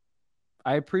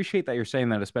 I appreciate that you're saying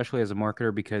that, especially as a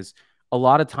marketer, because a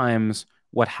lot of times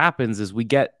what happens is we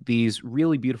get these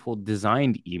really beautiful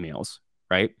designed emails,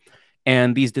 right?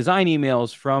 And these design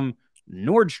emails from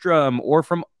Nordstrom or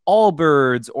from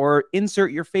Allbirds or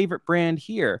insert your favorite brand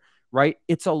here, right?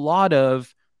 It's a lot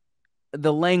of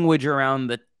the language around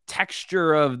the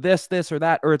texture of this, or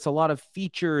that, or it's a lot of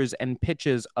features and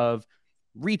pitches of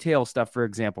retail stuff, for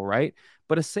example, right?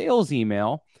 But a sales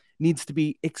email needs to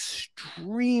be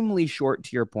extremely short,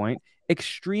 to your point,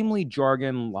 extremely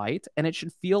jargon light, and it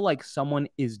should feel like someone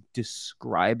is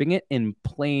describing it in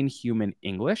plain human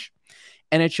English.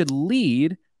 And it should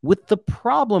lead with the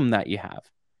problem that you have.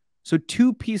 So,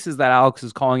 two pieces that Alex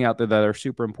is calling out there that are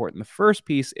super important. The first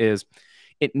piece is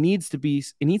it needs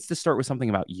to start with something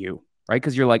about you, right?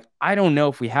 Because you're like, I don't know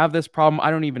if we have this problem. I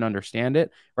don't even understand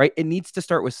it, right? It needs to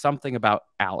start with something about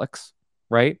Alex,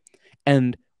 right?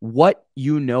 And what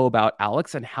you know about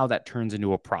Alex and how that turns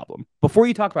into a problem before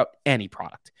you talk about any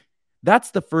product.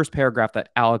 That's the first paragraph that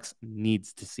Alex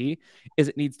needs to see. Is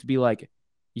it needs to be like,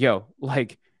 yo,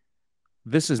 like,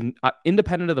 this is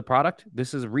independent of the product.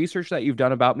 This is research that you've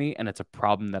done about me, and it's a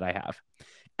problem that I have.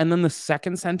 And then the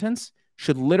second sentence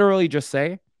should literally just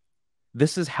say,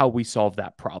 this is how we solve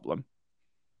that problem.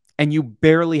 And you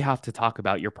barely have to talk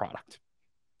about your product.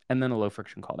 And then a low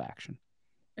friction call to action.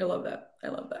 I love that. I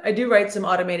love that. I do write some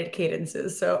automated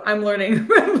cadences, so I'm learning.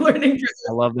 I'm learning.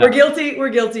 I love that. We're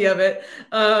guilty of it.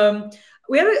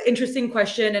 We have an interesting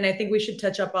question, and I think we should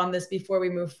touch up on this before we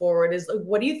move forward. Is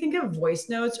what do you think of voice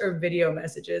notes or video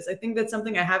messages? I think that's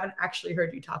something I haven't actually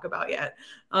heard you talk about yet.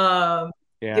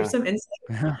 Give some insight.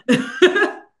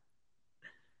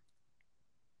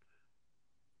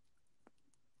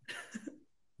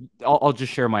 I'll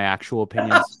just share my actual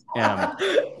opinions.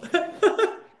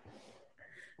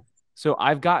 So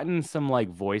I've gotten some like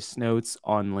voice notes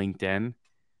on LinkedIn,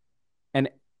 and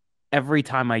every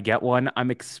time I get one,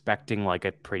 I'm expecting like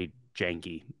a pretty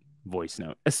janky voice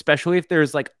note, especially if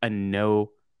there's like a no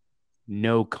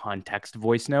context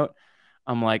voice note.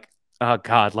 I'm like, oh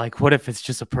God, like what if it's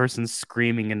just a person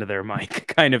screaming into their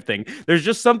mic kind of thing? There's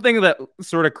just something that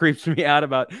sort of creeps me out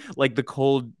about like the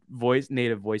cold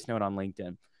native voice note on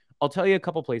LinkedIn. I'll tell you a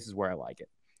couple places where I like it.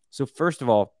 So first of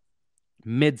all,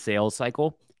 mid-sales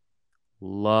cycle,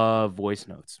 love voice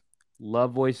notes.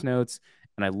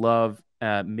 And I love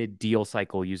mid-deal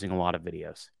cycle using a lot of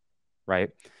videos, right?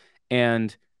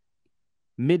 And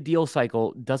mid-deal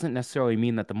cycle doesn't necessarily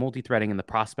mean that the multi-threading and the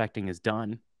prospecting is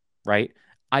done, right?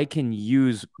 I can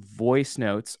use voice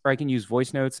notes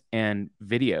and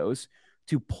videos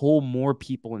to pull more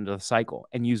people into the cycle,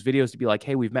 and use videos to be like,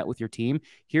 hey, we've met with your team.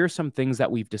 Here are some things that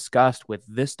we've discussed with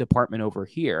this department over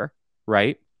here,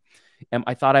 right? And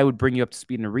I thought I would bring you up to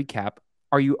speed in a recap.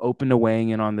 Are you open to weighing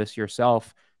in on this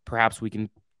yourself? Perhaps we can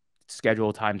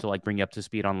schedule a time to like bring you up to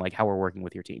speed on like how we're working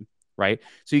with your team, right?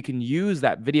 So you can use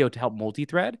that video to help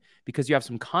multi-thread because you have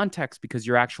some context because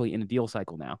you're actually in a deal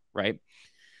cycle now, right?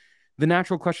 The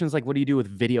natural question is like, what do you do with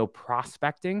video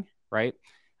prospecting, right?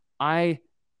 I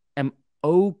am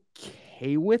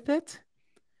okay with it.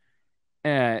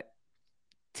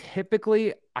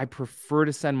 Typically, I prefer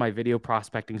to send my video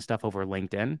prospecting stuff over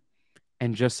LinkedIn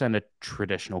and just send a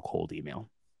traditional cold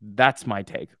email. That's my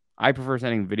take. I prefer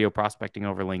sending video prospecting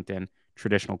over LinkedIn,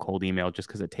 traditional cold email, just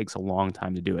because it takes a long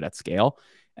time to do it at scale.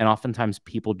 And oftentimes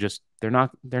people just, they're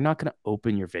not going to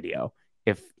open your video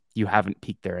if you haven't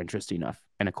piqued their interest enough.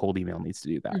 And a cold email needs to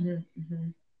do that.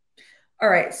 All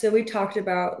right. So we talked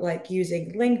about like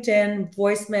using LinkedIn,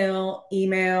 voicemail,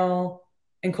 email,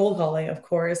 and cold calling, of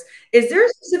course. Is there a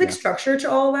specific structure to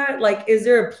all that? Like, is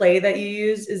there a play that you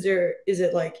use? Is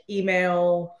it like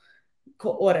email,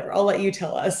 whatever? I'll let you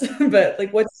tell us. But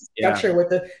like, what's the structure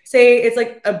with say it's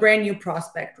like a brand new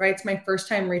prospect, right? It's my first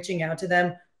time reaching out to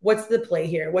them. What's the play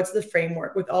here? What's the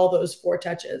framework with all those 4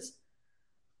 touches?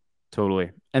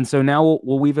 Totally. And so now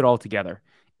we'll weave it all together.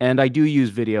 And I do use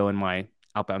video in my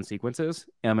outbound sequences,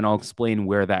 and I'll explain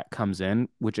where that comes in,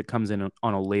 which it comes in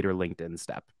on a later LinkedIn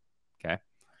step. Okay.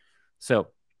 So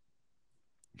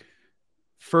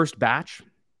first batch,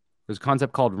 there's a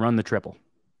concept called run the triple.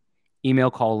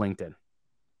 Email, call, LinkedIn.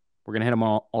 We're going to hit them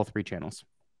all 3 channels.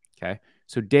 Okay.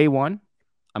 So day 1,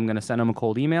 I'm going to send them a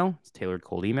cold email. It's tailored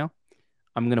cold email.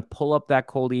 I'm going to pull up that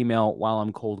cold email while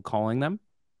I'm cold calling them.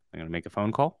 I'm going to make a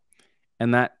phone call.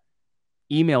 And that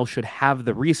email should have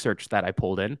the research that I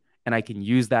pulled in, and I can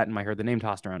use that in my heard the name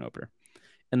tossed around opener.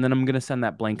 And then I'm going to send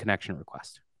that blank connection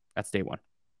request. That's day 1.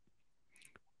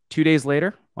 2 days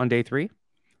later, on day 3,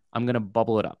 I'm going to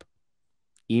bubble it up.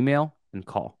 Email and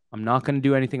call. I'm not going to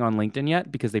do anything on LinkedIn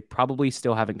yet because they probably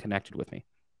still haven't connected with me.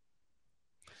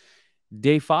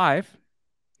 Day 5,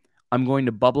 I'm going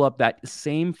to bubble up that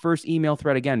same first email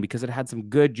thread again because it had some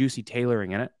good, juicy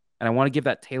tailoring in it. And I want to give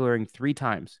that tailoring 3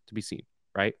 times to be seen,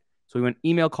 right? So we went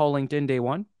email, call, LinkedIn, day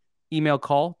 1, email,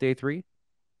 call, day 3,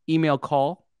 email,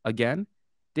 call again,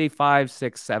 day 5,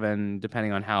 6, 7,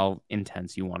 depending on how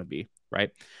intense you want to be,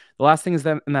 right? The last thing is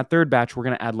that in that third batch, we're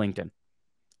going to add LinkedIn.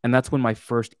 And that's when my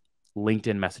first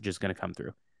LinkedIn message is going to come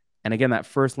through. And again, that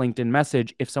first LinkedIn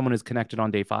message, if someone is connected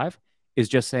on day 5, is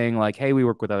just saying like, hey, we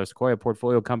work with other Sequoia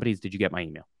portfolio companies. Did you get my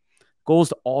email? Goals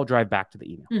to all drive back to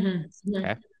the email.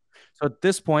 Okay. So at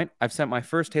this point, I've sent my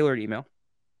first tailored email.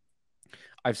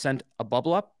 I've sent a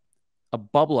bubble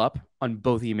up on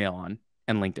both email on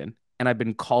and LinkedIn. And I've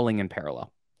been calling in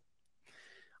parallel.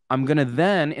 I'm going to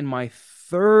then in my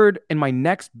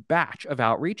next batch of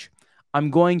outreach, I'm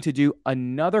going to do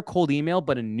another cold email,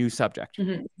 but a new subject.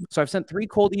 So I've sent 3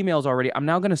 cold emails already. I'm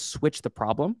now going to switch the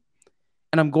problem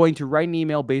and I'm going to write an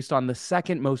email based on the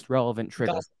second most relevant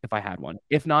trigger if I had one.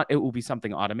 If not, it will be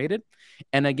something automated.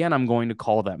 And again, I'm going to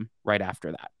call them right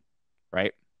after that,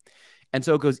 right? And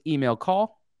so it goes email,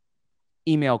 call,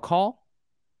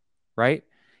 right?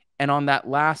 And on that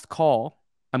last call,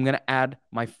 I'm going to add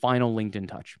my final LinkedIn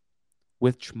touch,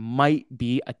 which might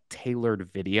be a tailored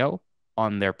video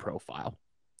on their profile,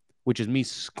 which is me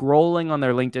scrolling on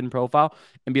their LinkedIn profile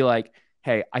and be like,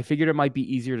 hey, I figured it might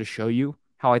be easier to show you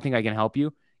how I think I can help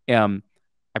you.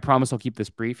 I promise I'll keep this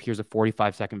brief. Here's a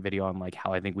 45-second video on like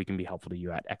how I think we can be helpful to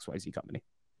you at XYZ company,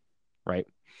 right?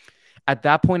 At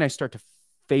that point, I start to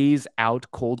phase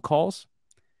out cold calls.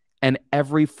 And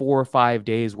every 4 or 5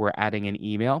 days, we're adding an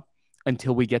email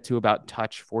until we get to about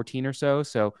touch 14 or so.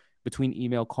 So between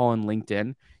email, call, and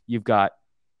LinkedIn, you've got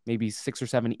maybe 6 or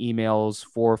 7 emails,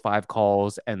 4 or 5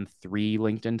 calls, and 3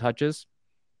 LinkedIn touches.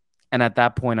 And at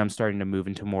that point, I'm starting to move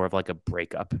into more of like a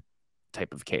breakup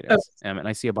type of cadence. And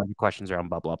I see a bunch of questions around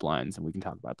bubble up lines, and we can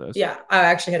talk about those. Yeah, I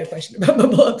actually had a question about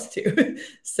bubble ups too.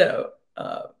 So,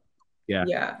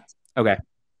 yeah. Okay.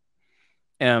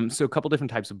 So a couple different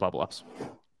types of bubble ups.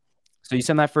 So you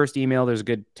send that first email, there's a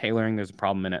good tailoring, there's a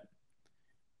problem in it.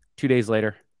 2 days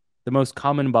later, the most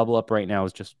common bubble up right now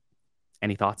is just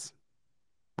any thoughts,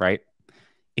 right?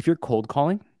 If you're cold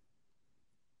calling,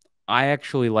 I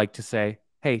actually like to say,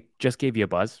 hey, just gave you a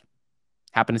buzz.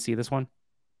 Happen to see this one?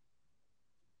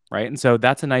 Right? And so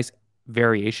that's a nice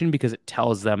variation because it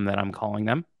tells them that I'm calling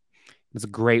them. It's a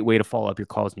great way to follow up your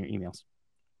calls and your emails.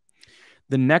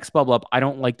 The next bubble up, I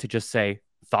don't like to just say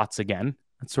thoughts again.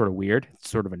 It's sort of weird. It's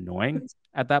sort of annoying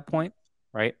at that point,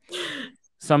 right?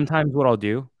 Sometimes what I'll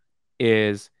do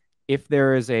is if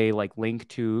there is a like link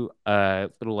to a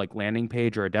little like landing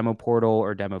page or a demo portal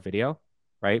or demo video,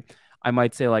 right? I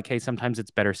might say like, hey, sometimes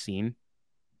it's better seen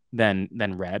than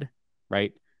read,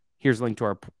 right? Here's a link to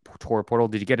our portal.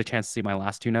 Did you get a chance to see my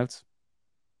last 2 notes?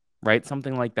 Right?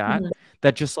 Something like that.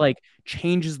 That just like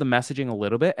changes the messaging a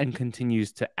little bit and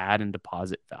continues to add and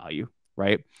deposit value,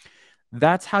 right?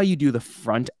 That's how you do the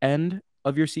front end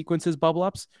of your sequences bubble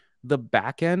ups. The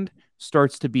back end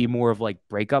starts to be more of like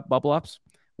breakup bubble ups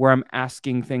where I'm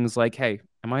asking things like, hey,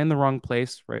 am I in the wrong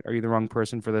place, right? Are you the wrong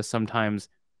person for this? Sometimes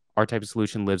our type of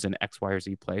solution lives in X, Y, or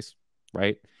Z place,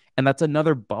 right? And that's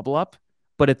another bubble up,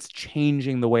 but it's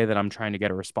changing the way that I'm trying to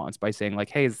get a response by saying like,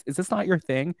 hey, is this not your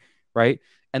thing, right?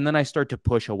 And then I start to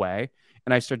push away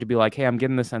and I start to be like, hey, I'm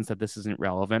getting the sense that this isn't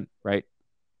relevant, right?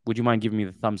 Would you mind giving me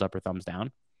the thumbs up or thumbs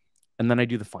down? And then I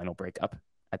do the final breakup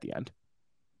at the end.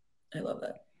 I love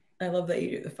that. I love that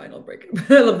you do the final breakup.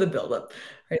 I love the buildup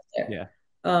right there.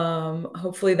 Yeah.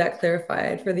 Hopefully that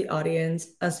clarified for the audience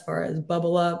as far as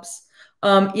bubble ups.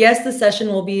 Yes, the session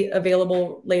will be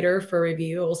available later for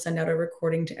review. We'll send out a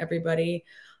recording to everybody.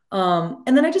 And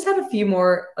then I just have a few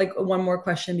more, like one more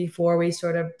question before we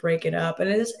sort of break it up. And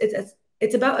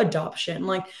it's about adoption.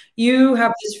 Like you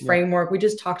have this framework. We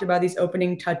just talked about these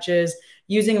opening touches,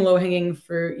 using low-hanging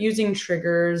fruit, using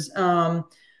triggers.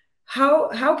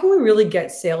 How can we really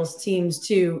get sales teams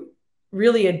to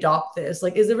really adopt this?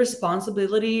 Like, is the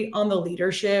responsibility on the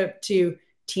leadership to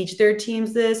teach their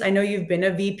teams this? I know you've been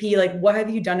a VP. Like, what have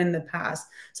you done in the past?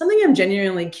 Something I'm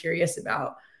genuinely curious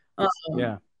about.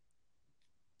 Yeah.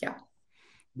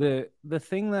 The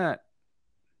thing that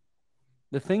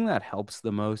helps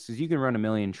the most is you can run a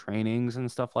million trainings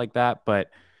and stuff like that, but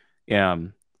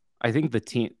I think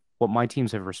what my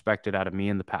teams have respected out of me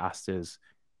in the past is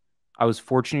I was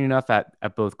fortunate enough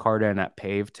at both Carta and at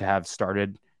Pave to have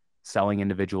started selling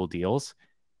individual deals,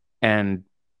 and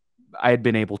I had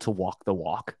been able to walk the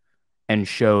walk and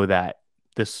show that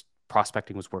this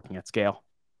prospecting was working at scale,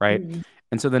 right? Mm-hmm.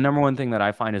 And so the number one thing that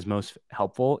I find is most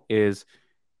helpful is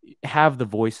have the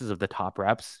voices of the top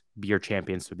reps be your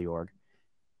champions through the org.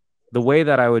 The way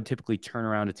that I would typically turn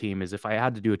around a team is if I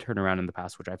had to do a turnaround in the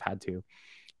past, which I've had to,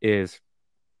 is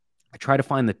I try to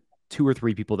find the 2 or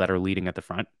 3 people that are leading at the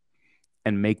front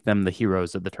and make them the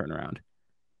heroes of the turnaround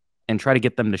and try to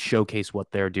get them to showcase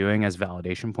what they're doing as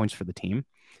validation points for the team.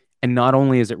 And not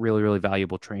only is it really, really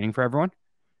valuable training for everyone,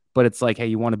 but it's like, hey,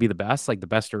 you want to be the best? Like the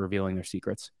best are revealing their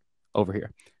secrets over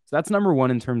here. So that's number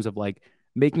one in terms of like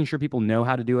making sure people know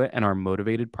how to do it and are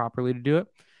motivated properly to do it.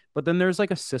 But then there's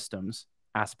like a systems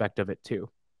aspect of it too.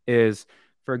 Is,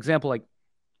 for example, like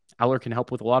Owler can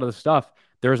help with a lot of the stuff.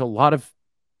 There's a lot of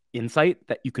insight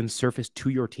that you can surface to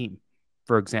your team,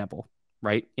 for example,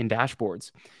 right? In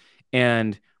dashboards.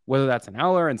 And whether that's an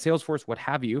Owler and Salesforce, what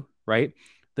have you, right?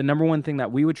 The number one thing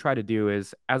that we would try to do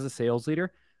is, as a sales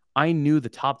leader, I knew the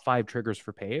top 5 triggers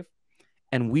for Pave,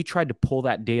 and we tried to pull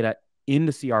that data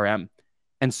into CRM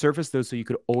and surface those so you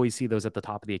could always see those at the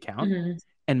top of the account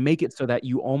and make it so that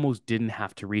you almost didn't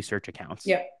have to research accounts.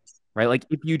 Yeah. Right? Like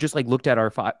if you just like looked at our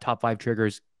top 5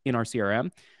 triggers in our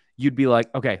CRM, you'd be like,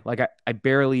 okay, like I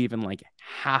barely even like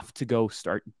have to go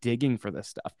start digging for this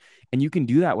stuff. And you can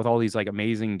do that with all these like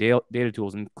amazing data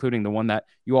tools, including the one that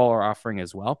you all are offering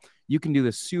as well. You can do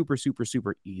this super, super,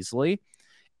 super easily.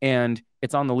 And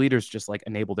it's on the leaders just like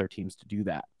enable their teams to do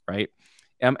that, right?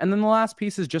 And then the last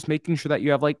piece is just making sure that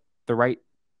you have like the right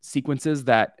sequences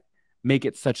that make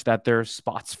it such that there are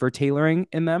spots for tailoring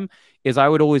in them. Is I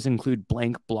would always include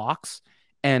blank blocks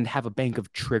and have a bank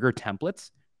of trigger templates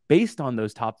based on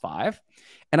those top 5.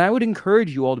 And I would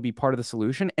encourage you all to be part of the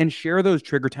solution and share those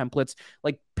trigger templates,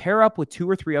 like pair up with 2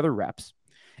 or 3 other reps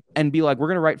and be like, we're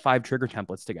going to write 5 trigger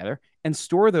templates together and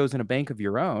store those in a bank of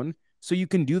your own so you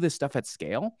can do this stuff at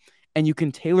scale and you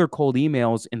can tailor cold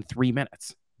emails in 3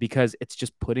 minutes because it's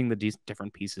just putting the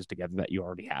different pieces together that you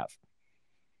already have.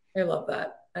 I love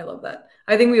that. I love that.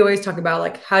 I think we always talk about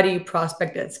like, how do you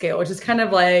prospect at scale, which is kind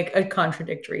of like a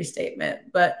contradictory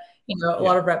statement, but a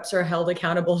lot of reps are held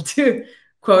accountable to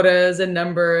quotas and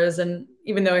numbers. And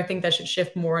even though I think that should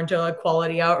shift more into a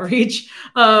quality outreach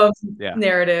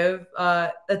narrative,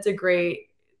 that's a great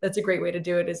way to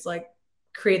do it, is like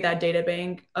create that data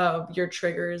bank of your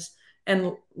triggers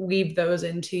and weave those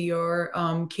into your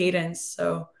cadence.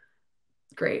 So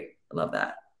great. I love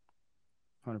that.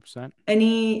 100%.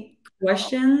 Any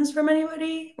questions from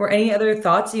anybody or any other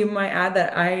thoughts you might add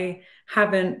that I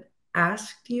haven't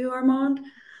asked you, Armand?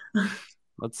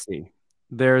 Let's see.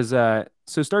 So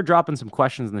start dropping some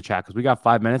questions in the chat because we got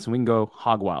 5 minutes and we can go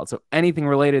hog wild. So anything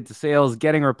related to sales,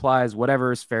 getting replies,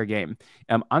 whatever is fair game.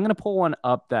 I'm going to pull one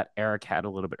up that Eric had a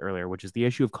little bit earlier, which is the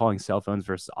issue of calling cell phones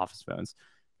versus office phones.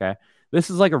 Okay. This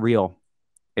is like a real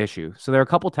issue. So there are a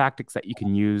couple tactics that you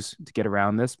can use to get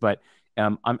around this, but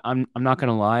I'm not going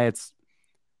to lie.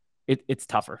 It's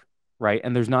tougher, right?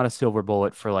 And there's not a silver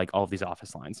bullet for like all of these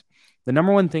office lines. The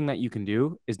number one thing that you can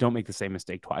do is don't make the same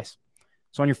mistake twice.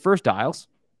 So on your first dials,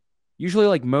 usually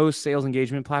like most sales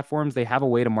engagement platforms, they have a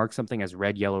way to mark something as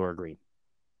red, yellow, or green,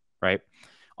 right?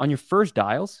 On your first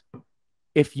dials,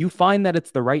 if you find that it's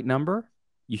the right number,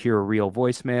 you hear a real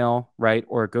voicemail, right?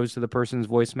 Or it goes to the person's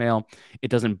voicemail,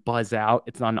 it doesn't buzz out,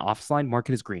 it's not an office line, mark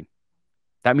it as green.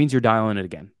 That means you're dialing it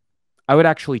again. I would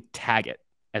actually tag it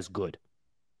as good,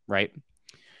 right?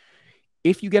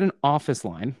 If you get an office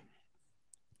line,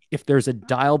 if there's a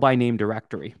dial by name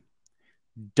directory,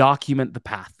 document the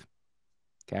path,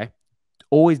 okay?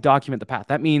 Always document the path.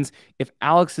 That means if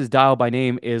Alex's dial by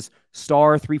name is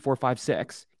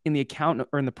 *3456 in the account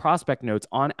or in the prospect notes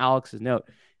on Alex's note,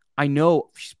 I know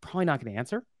she's probably not going to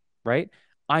answer, right?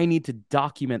 I need to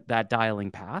document that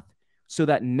dialing path so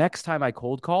that next time I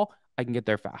cold call, I can get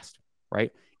there fast,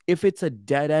 right? If it's a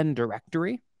dead end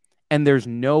directory and there's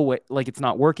no way, like it's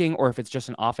not working, or if it's just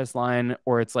an office line,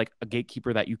 or it's like a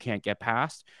gatekeeper that you can't get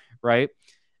past, right?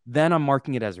 Then I'm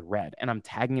marking it as red and I'm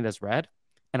tagging it as red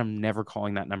and I'm never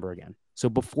calling that number again. So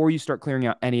before you start clearing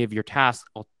out any of your tasks,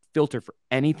 I'll filter for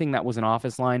anything that was an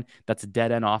office line that's a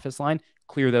dead end office line,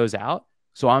 clear those out.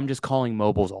 So I'm just calling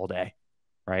mobiles all day,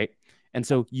 right? And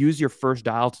so use your first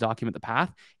dial to document the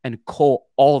path and cull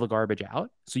all the garbage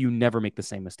out so you never make the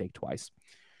same mistake twice.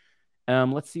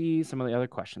 Let's see some of the other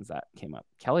questions that came up.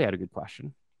 Kelly had a good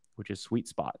question, which is sweet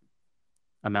spot.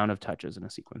 Amount of touches in a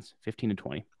sequence, 15 to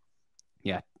 20.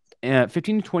 Yeah,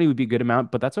 15 to 20 would be a good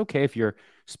amount, but that's okay if you're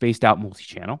spaced out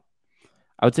multi-channel.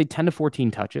 I would say 10 to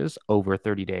 14 touches over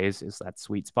 30 days is that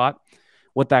sweet spot.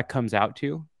 What that comes out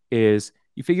to is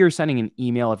you figure you're sending an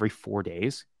email every 4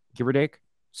 days, give or take.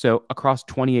 So across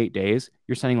 28 days,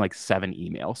 you're sending like 7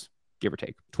 emails, give or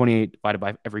take. 28 divided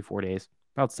by every 4 days,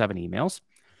 about 7 emails.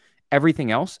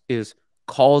 Everything else is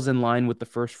calls in line with the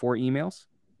first 4 emails,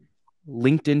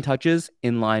 LinkedIn touches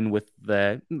in line with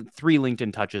the 3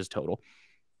 LinkedIn touches total,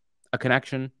 a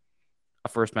connection, a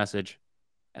first message,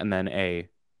 and then a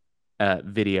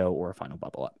video or a final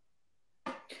bubble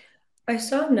up. I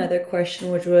saw another question,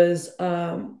 which was,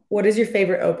 what is your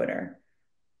favorite opener?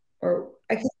 Or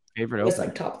I guess favorite it was opener?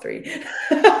 like top 3.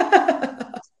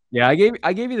 Yeah, I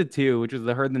gave you the two, which was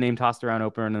the heard the name tossed around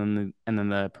opener and then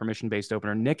the permission based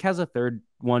opener. Nick has a third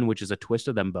one, which is a twist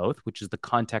of them both, which is the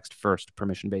context first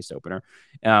permission based opener.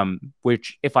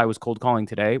 Which if I was cold calling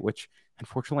today, which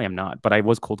unfortunately I'm not, but I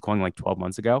was cold calling like 12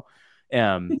 months ago.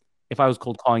 If I was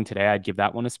cold calling today, I'd give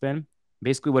that one a spin.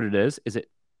 Basically, what it is it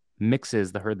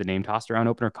mixes the heard the name tossed around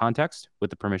opener context with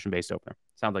the permission based opener.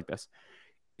 Sounds like this.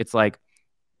 It's like,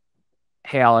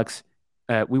 hey, Alex,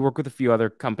 we work with a few other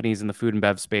companies in the food and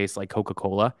bev space like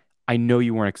Coca-Cola. I know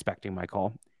you weren't expecting my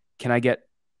call. Can I get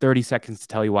 30 seconds to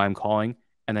tell you why I'm calling?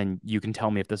 And then you can tell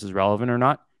me if this is relevant or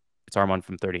not. It's Armand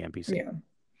from 30 MPC. Yeah.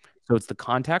 So it's the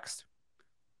context,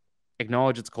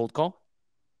 acknowledge it's cold call,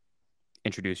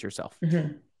 introduce yourself.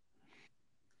 Mm-hmm.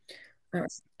 All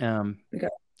right.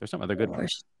 There's some other good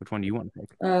ones. Which one do you want to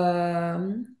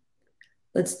take?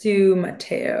 Let's do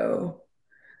Mateo.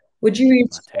 Would you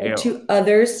reach out to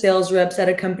other sales reps at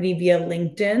a company via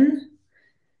LinkedIn?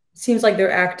 Seems like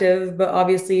they're active, but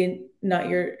obviously not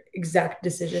your exact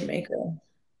decision maker.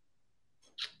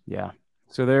 Yeah.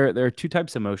 So there are two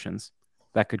types of motions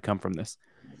that could come from this.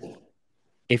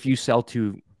 If you sell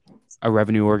to a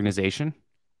revenue organization,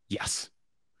 yes.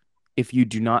 If you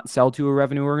do not sell to a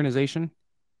revenue organization,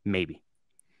 maybe.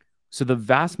 So the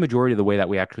vast majority of the way that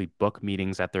we actually book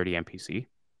meetings at 30 MPC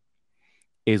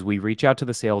is we reach out to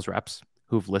the sales reps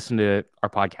who've listened to our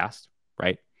podcast,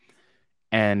 right?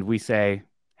 And we say,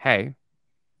 hey,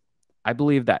 I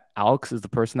believe that Alex is the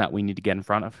person that we need to get in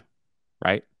front of,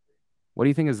 right? What do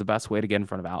you think is the best way to get in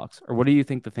front of Alex? Or what do you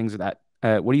think the things that,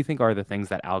 what do you think are the things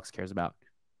that Alex cares about,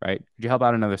 right? Could you help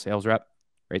out another sales rep,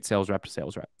 right? Sales rep to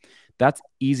sales rep. That's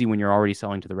easy when you're already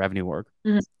selling to the revenue org.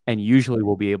 Mm-hmm. And usually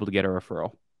we'll be able to get a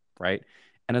referral, right?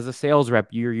 And as a sales rep,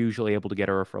 you're usually able to get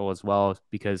a referral as well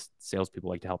because salespeople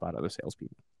like to help out other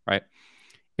salespeople, right?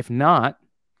 If not,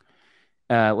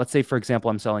 let's say, for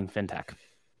example, I'm selling fintech.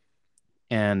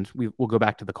 And we'll go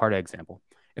back to the Carta example.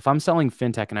 If I'm selling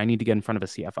fintech and I need to get in front of a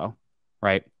CFO,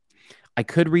 right? I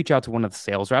could reach out to one of the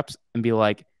sales reps and be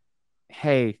like,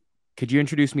 hey, could you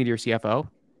introduce me to your CFO?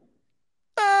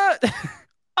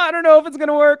 I don't know if it's going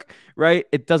to work, right?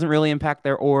 It doesn't really impact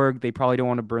their org. They probably don't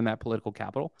want to burn that political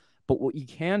capital. But what you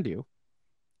can do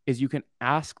is you can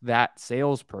ask that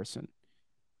salesperson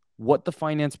what the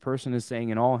finance person is saying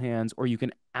in all hands, or you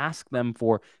can ask them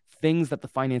for things that the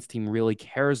finance team really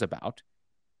cares about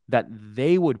that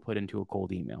they would put into a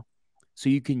cold email. So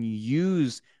you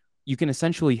can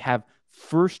essentially have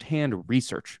firsthand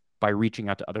research by reaching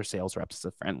out to other sales reps as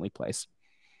a friendly place.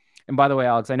 And by the way,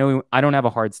 Alex, I know I don't have a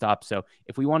hard stop. So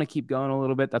if we want to keep going a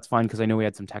little bit, that's fine because I know we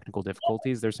had some technical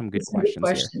difficulties. There's some good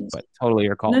questions here, but totally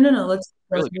your call. No. Let's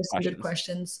really good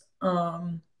questions.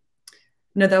 No,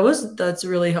 that's a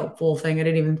really helpful thing. I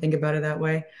didn't even think about it that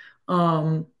way.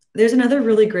 There's another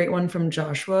really great one from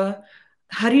Joshua.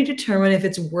 How do you determine if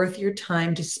it's worth your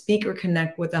time to speak or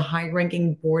connect with a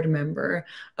high-ranking board member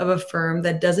of a firm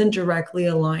that doesn't directly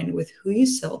align with who you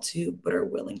sell to, but are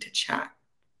willing to chat?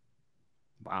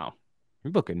 Wow.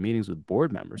 You're booking meetings with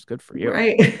board members. Good for you.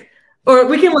 Right. Or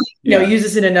we can use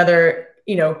this in another,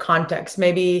 context.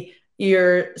 Maybe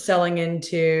you're selling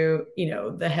into,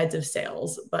 the heads of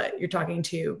sales, but you're talking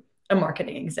to a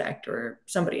marketing exec or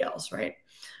somebody else, right?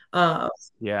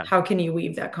 How can you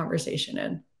weave that conversation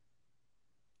in?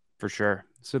 For sure.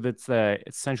 So that's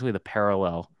essentially the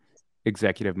parallel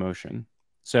executive motion.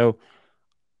 So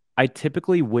I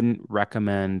typically wouldn't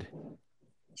recommend,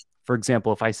 for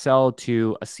example, if I sell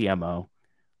to a CMO,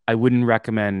 I wouldn't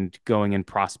recommend going and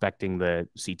prospecting the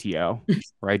CTO,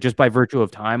 right? Just by virtue of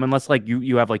time, unless like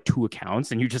you have like 2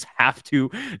 accounts and you just have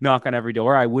to knock on every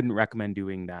door. I wouldn't recommend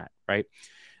doing that, right?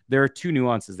 There are 2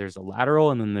 nuances. There's a lateral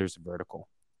and then there's a vertical,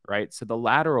 right? So the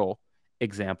lateral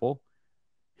example,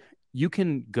 you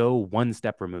can go 1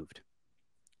 step removed.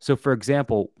 So for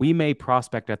example, we may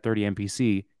prospect at 30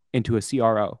 MPC into a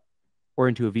CRO or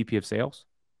into a VP of sales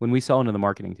when we sell into the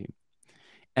marketing team.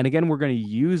 And again, we're going to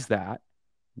use that,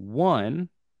 1,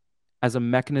 as a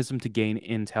mechanism to gain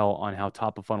intel on how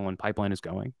top of funnel and pipeline is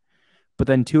going, but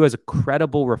then 2, as a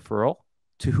credible referral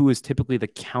to who is typically the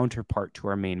counterpart to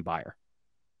our main buyer,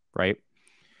 right?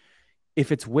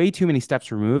 If it's way too many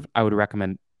steps removed, I would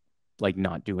recommend like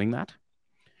not doing that.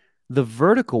 The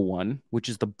vertical one, which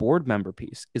is the board member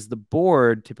piece, is the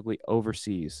board typically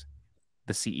oversees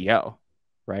the CEO,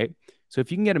 right? So if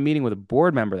you can get a meeting with a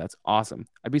board member, that's awesome.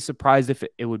 I'd be surprised if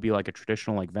it would be like a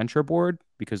traditional like venture board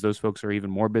because those folks are even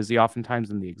more busy oftentimes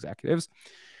than the executives.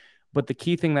 But the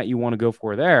key thing that you want to go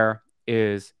for there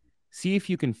is see if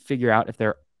you can figure out if there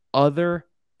are other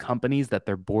companies that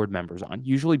they're board members on.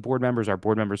 Usually board members are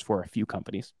board members for a few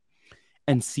companies.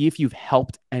 And see if you've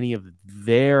helped any of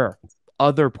their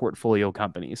other portfolio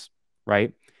companies,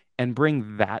 right? And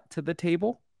bring that to the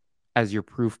table as your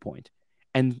proof point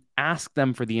and ask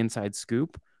them for the inside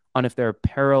scoop on if there are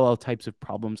parallel types of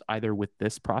problems either with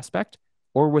this prospect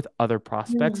or with other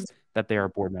prospects that they are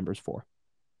board members for.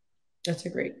 That's a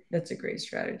great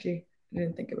strategy. I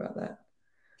didn't think about that.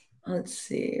 Let's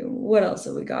see. What else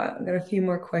have we got? I've got a few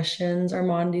more questions.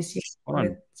 Armand, do you see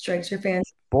what strikes your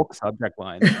fancy? Bulk subject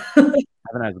lines.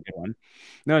 Evan has a good one.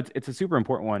 No, it's a super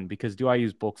important one because do I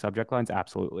use bulk subject lines?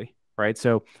 Absolutely. Right.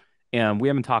 So we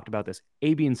haven't talked about this.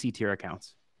 A, B, and C tier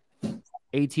accounts.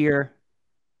 A tier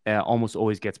almost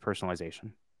always gets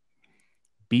personalization.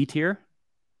 B tier,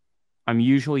 I'm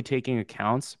usually taking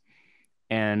accounts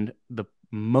and the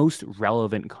most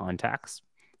relevant contacts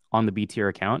on the B tier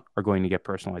account are going to get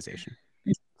personalization.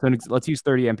 So let's use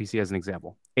 30 MPC as an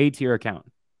example. A tier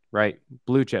account, right?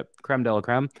 Blue chip, creme de la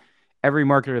creme. Every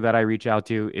marketer that I reach out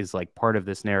to is like part of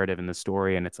this narrative and the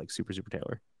story, and it's like super, super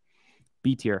tailored.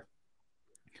 B tier,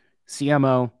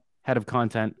 CMO, head of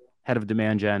content, head of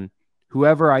demand gen,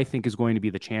 whoever I think is going to be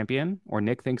the champion or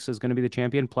Nick thinks is going to be the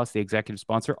champion, plus the executive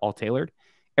sponsor, all tailored.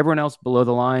 Everyone else below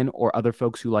the line or other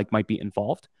folks who like might be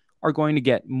involved are going to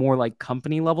get more like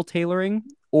company level tailoring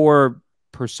or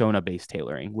persona based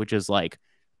tailoring, which is like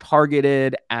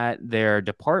targeted at their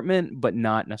department, but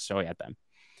not necessarily at them.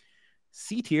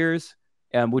 C tiers,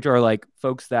 which are like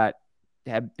folks that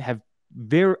have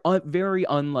very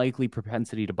unlikely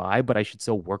propensity to buy, but I should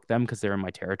still work them because they're in my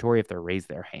territory if they raise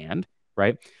their hand,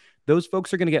 right? Those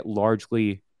folks are going to get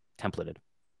largely templated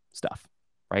stuff,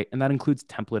 right? And that includes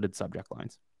templated subject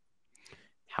lines.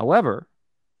 However,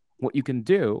 what you can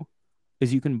do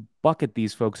is you can bucket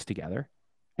these folks together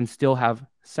and still have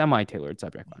semi-tailored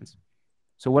subject lines.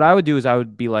 So what I would do is I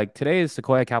would be like, today is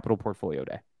Sequoia Capital Portfolio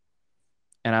Day.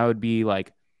 And I would be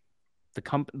like,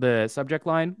 the subject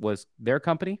line was their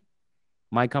company,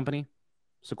 my company,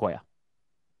 Sequoia.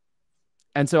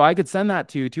 And so I could send that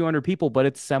to 200 people, but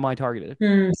it's semi-targeted,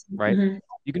 right?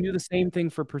 You can do the same thing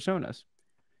for personas.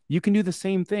 You can do the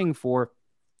same thing for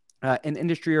an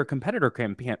industry or competitor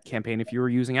campaign if you were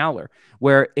using Owler,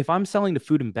 where if I'm selling to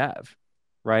food and bev,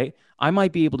 right, I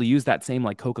might be able to use that same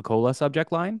like Coca-Cola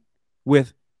subject line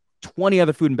with 20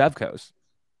 other food and bev co's,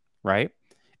 right?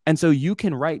 And so you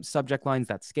can write subject lines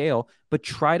that scale, but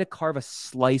try to carve a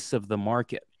slice of the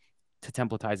market to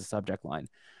templatize a subject line.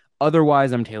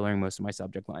 Otherwise, I'm tailoring most of my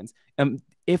subject lines.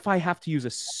 If I have to use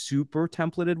a super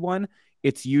templated one,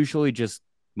 it's usually just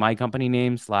my company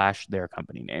name / their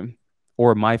company name,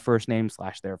 or my first name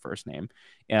 / their first name,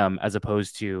 as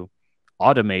opposed to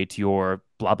automate your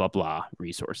blah, blah, blah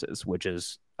resources, which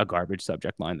is a garbage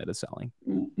subject line that is selling.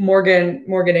 Morgan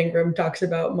Ingram talks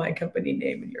about my company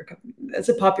name and your company. That's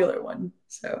a popular one.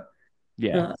 So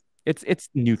yeah, it's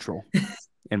neutral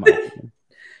in my opinion.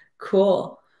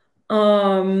 Cool.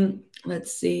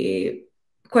 Let's see.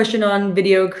 Question on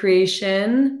video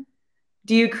creation.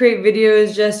 Do you create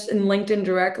videos just in LinkedIn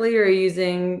directly, or are you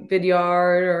using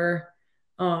Vidyard or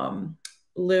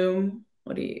Loom?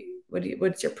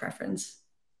 What's your preference?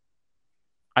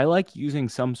 I like using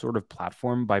some sort of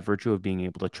platform by virtue of being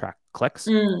able to track clicks.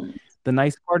 The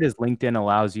nice part is LinkedIn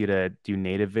allows you to do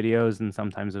native videos, and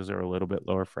sometimes those are a little bit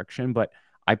lower friction, but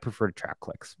I prefer to track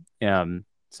clicks.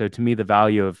 So to me, the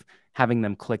value of having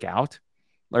them click out,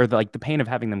 or the pain of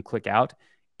having them click out,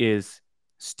 is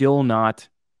still not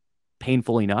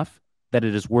painful enough that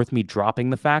it is worth me dropping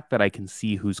the fact that I can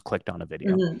see who's clicked on a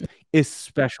video,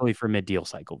 especially for mid-deal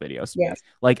cycle videos. Yes.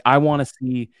 Like I want to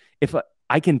see if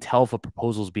I can tell if a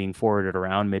proposal is being forwarded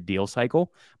around mid-deal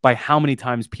cycle by how many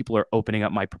times people are opening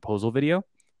up my proposal video. And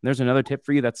there's another tip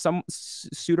for you that's some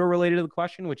pseudo related to the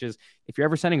question, which is if you're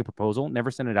ever sending a proposal,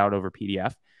 never send it out over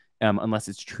PDF unless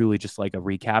it's truly just like a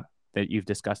recap that you've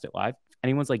discussed it live. If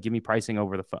anyone's like, give me pricing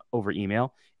over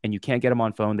email and you can't get them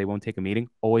on phone, they won't take a meeting,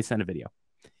 always send a video.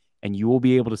 And you will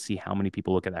be able to see how many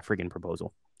people look at that friggin'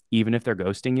 proposal, even if they're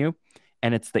ghosting you.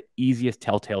 And it's the easiest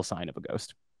telltale sign of a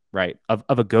ghost, right? Of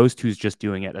a ghost who's just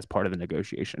doing it as part of the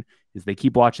negotiation, is they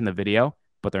keep watching the video,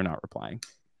 but they're not replying.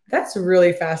 That's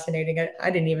really fascinating. I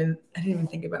didn't even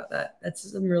think about that.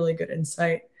 That's some really good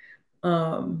insight.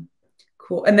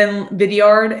 Cool. And then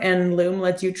Vidyard and Loom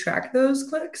lets you track those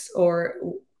clicks, or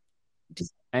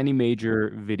any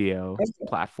major video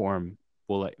platform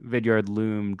will let Vidyard,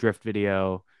 Loom, Drift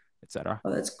Video, etc.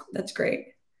 Oh, that's great.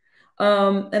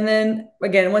 And then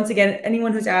once again,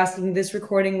 anyone who's asking, this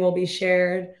recording will be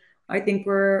shared. I think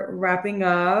we're wrapping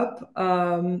up.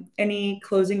 Any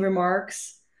closing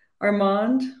remarks,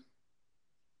 Armand?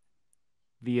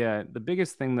 The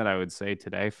biggest thing that I would say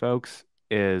today, folks,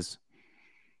 is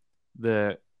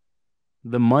the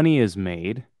money is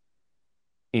made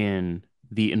in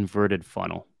the inverted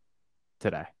funnel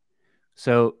today.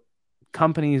 So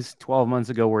companies 12 months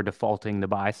ago were defaulting to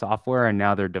buy software, and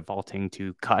now they're defaulting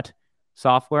to cut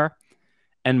software.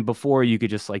 And before, you could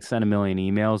just like send a million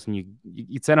emails, and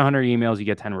you'd send 100 emails, you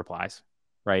get 10 replies,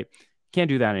 right? Can't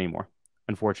do that anymore,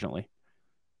 unfortunately.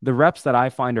 The reps that I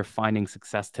find are finding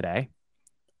success today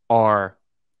are,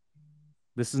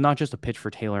 this is not just a pitch for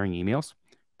tailoring emails.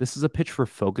 This is a pitch for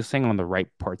focusing on the right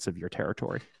parts of your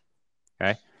territory.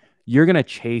 Okay. You're going to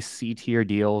chase C-tier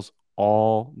deals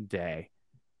all day,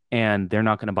 and they're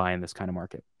not going to buy in this kind of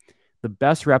market. The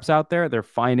best reps out there, they're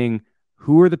finding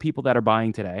who are the people that are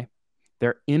buying today.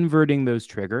 They're inverting those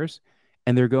triggers,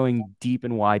 and they're going deep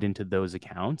and wide into those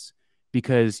accounts,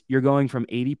 because you're going from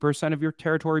 80% of your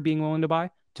territory being willing to buy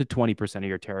to 20% of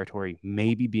your territory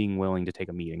maybe being willing to take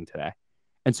a meeting today.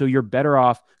 And so you're better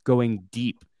off going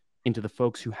deep into the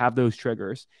folks who have those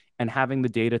triggers and having the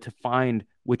data to find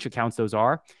which accounts those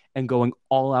are and going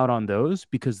all out on those,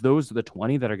 because those are the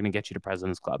 20 that are going to get you to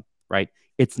President's Club, right?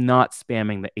 It's not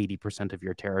spamming the 80% of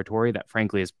your territory that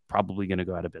frankly is probably going to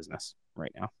go out of business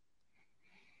right now.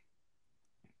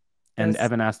 And Yes.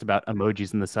 Evan asked about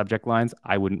emojis in the subject lines.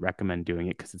 I wouldn't recommend doing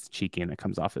it because it's cheeky and it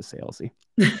comes off as salesy.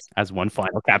 As one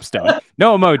final capstone.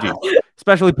 No emojis,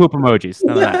 especially poop emojis.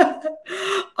 None of that.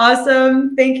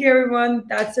 Awesome. Thank you, everyone.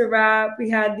 That's a wrap. We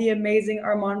had the amazing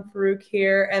Armand Farrokh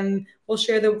here, and we'll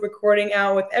share the recording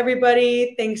out with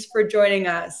everybody. Thanks for joining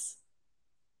us.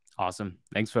 Awesome.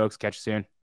 Thanks, folks. Catch you soon.